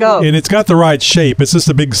it's and it's got the right shape. It's just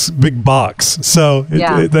a big box. So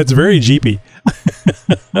that's very Jeepy.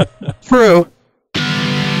 True.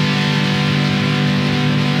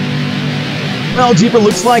 Well, Jeeper,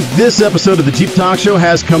 looks like this episode of the Jeep Talk Show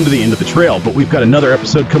has come to the end of the trail, but we've got another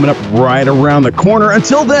episode coming up right around the corner.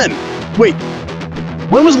 Until then, wait,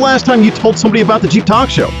 when was the last time you told somebody about the Jeep Talk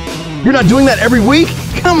Show? You're not doing that every week?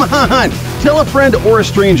 Come on! Tell a friend or a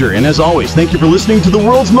stranger. And as always, thank you for listening to the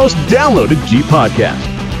world's most downloaded Jeep podcast.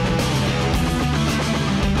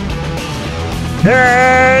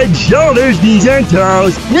 Head, shoulders, knees and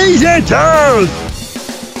toes. Knees and toes!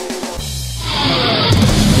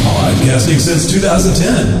 Podcasting since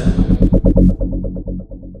 2010.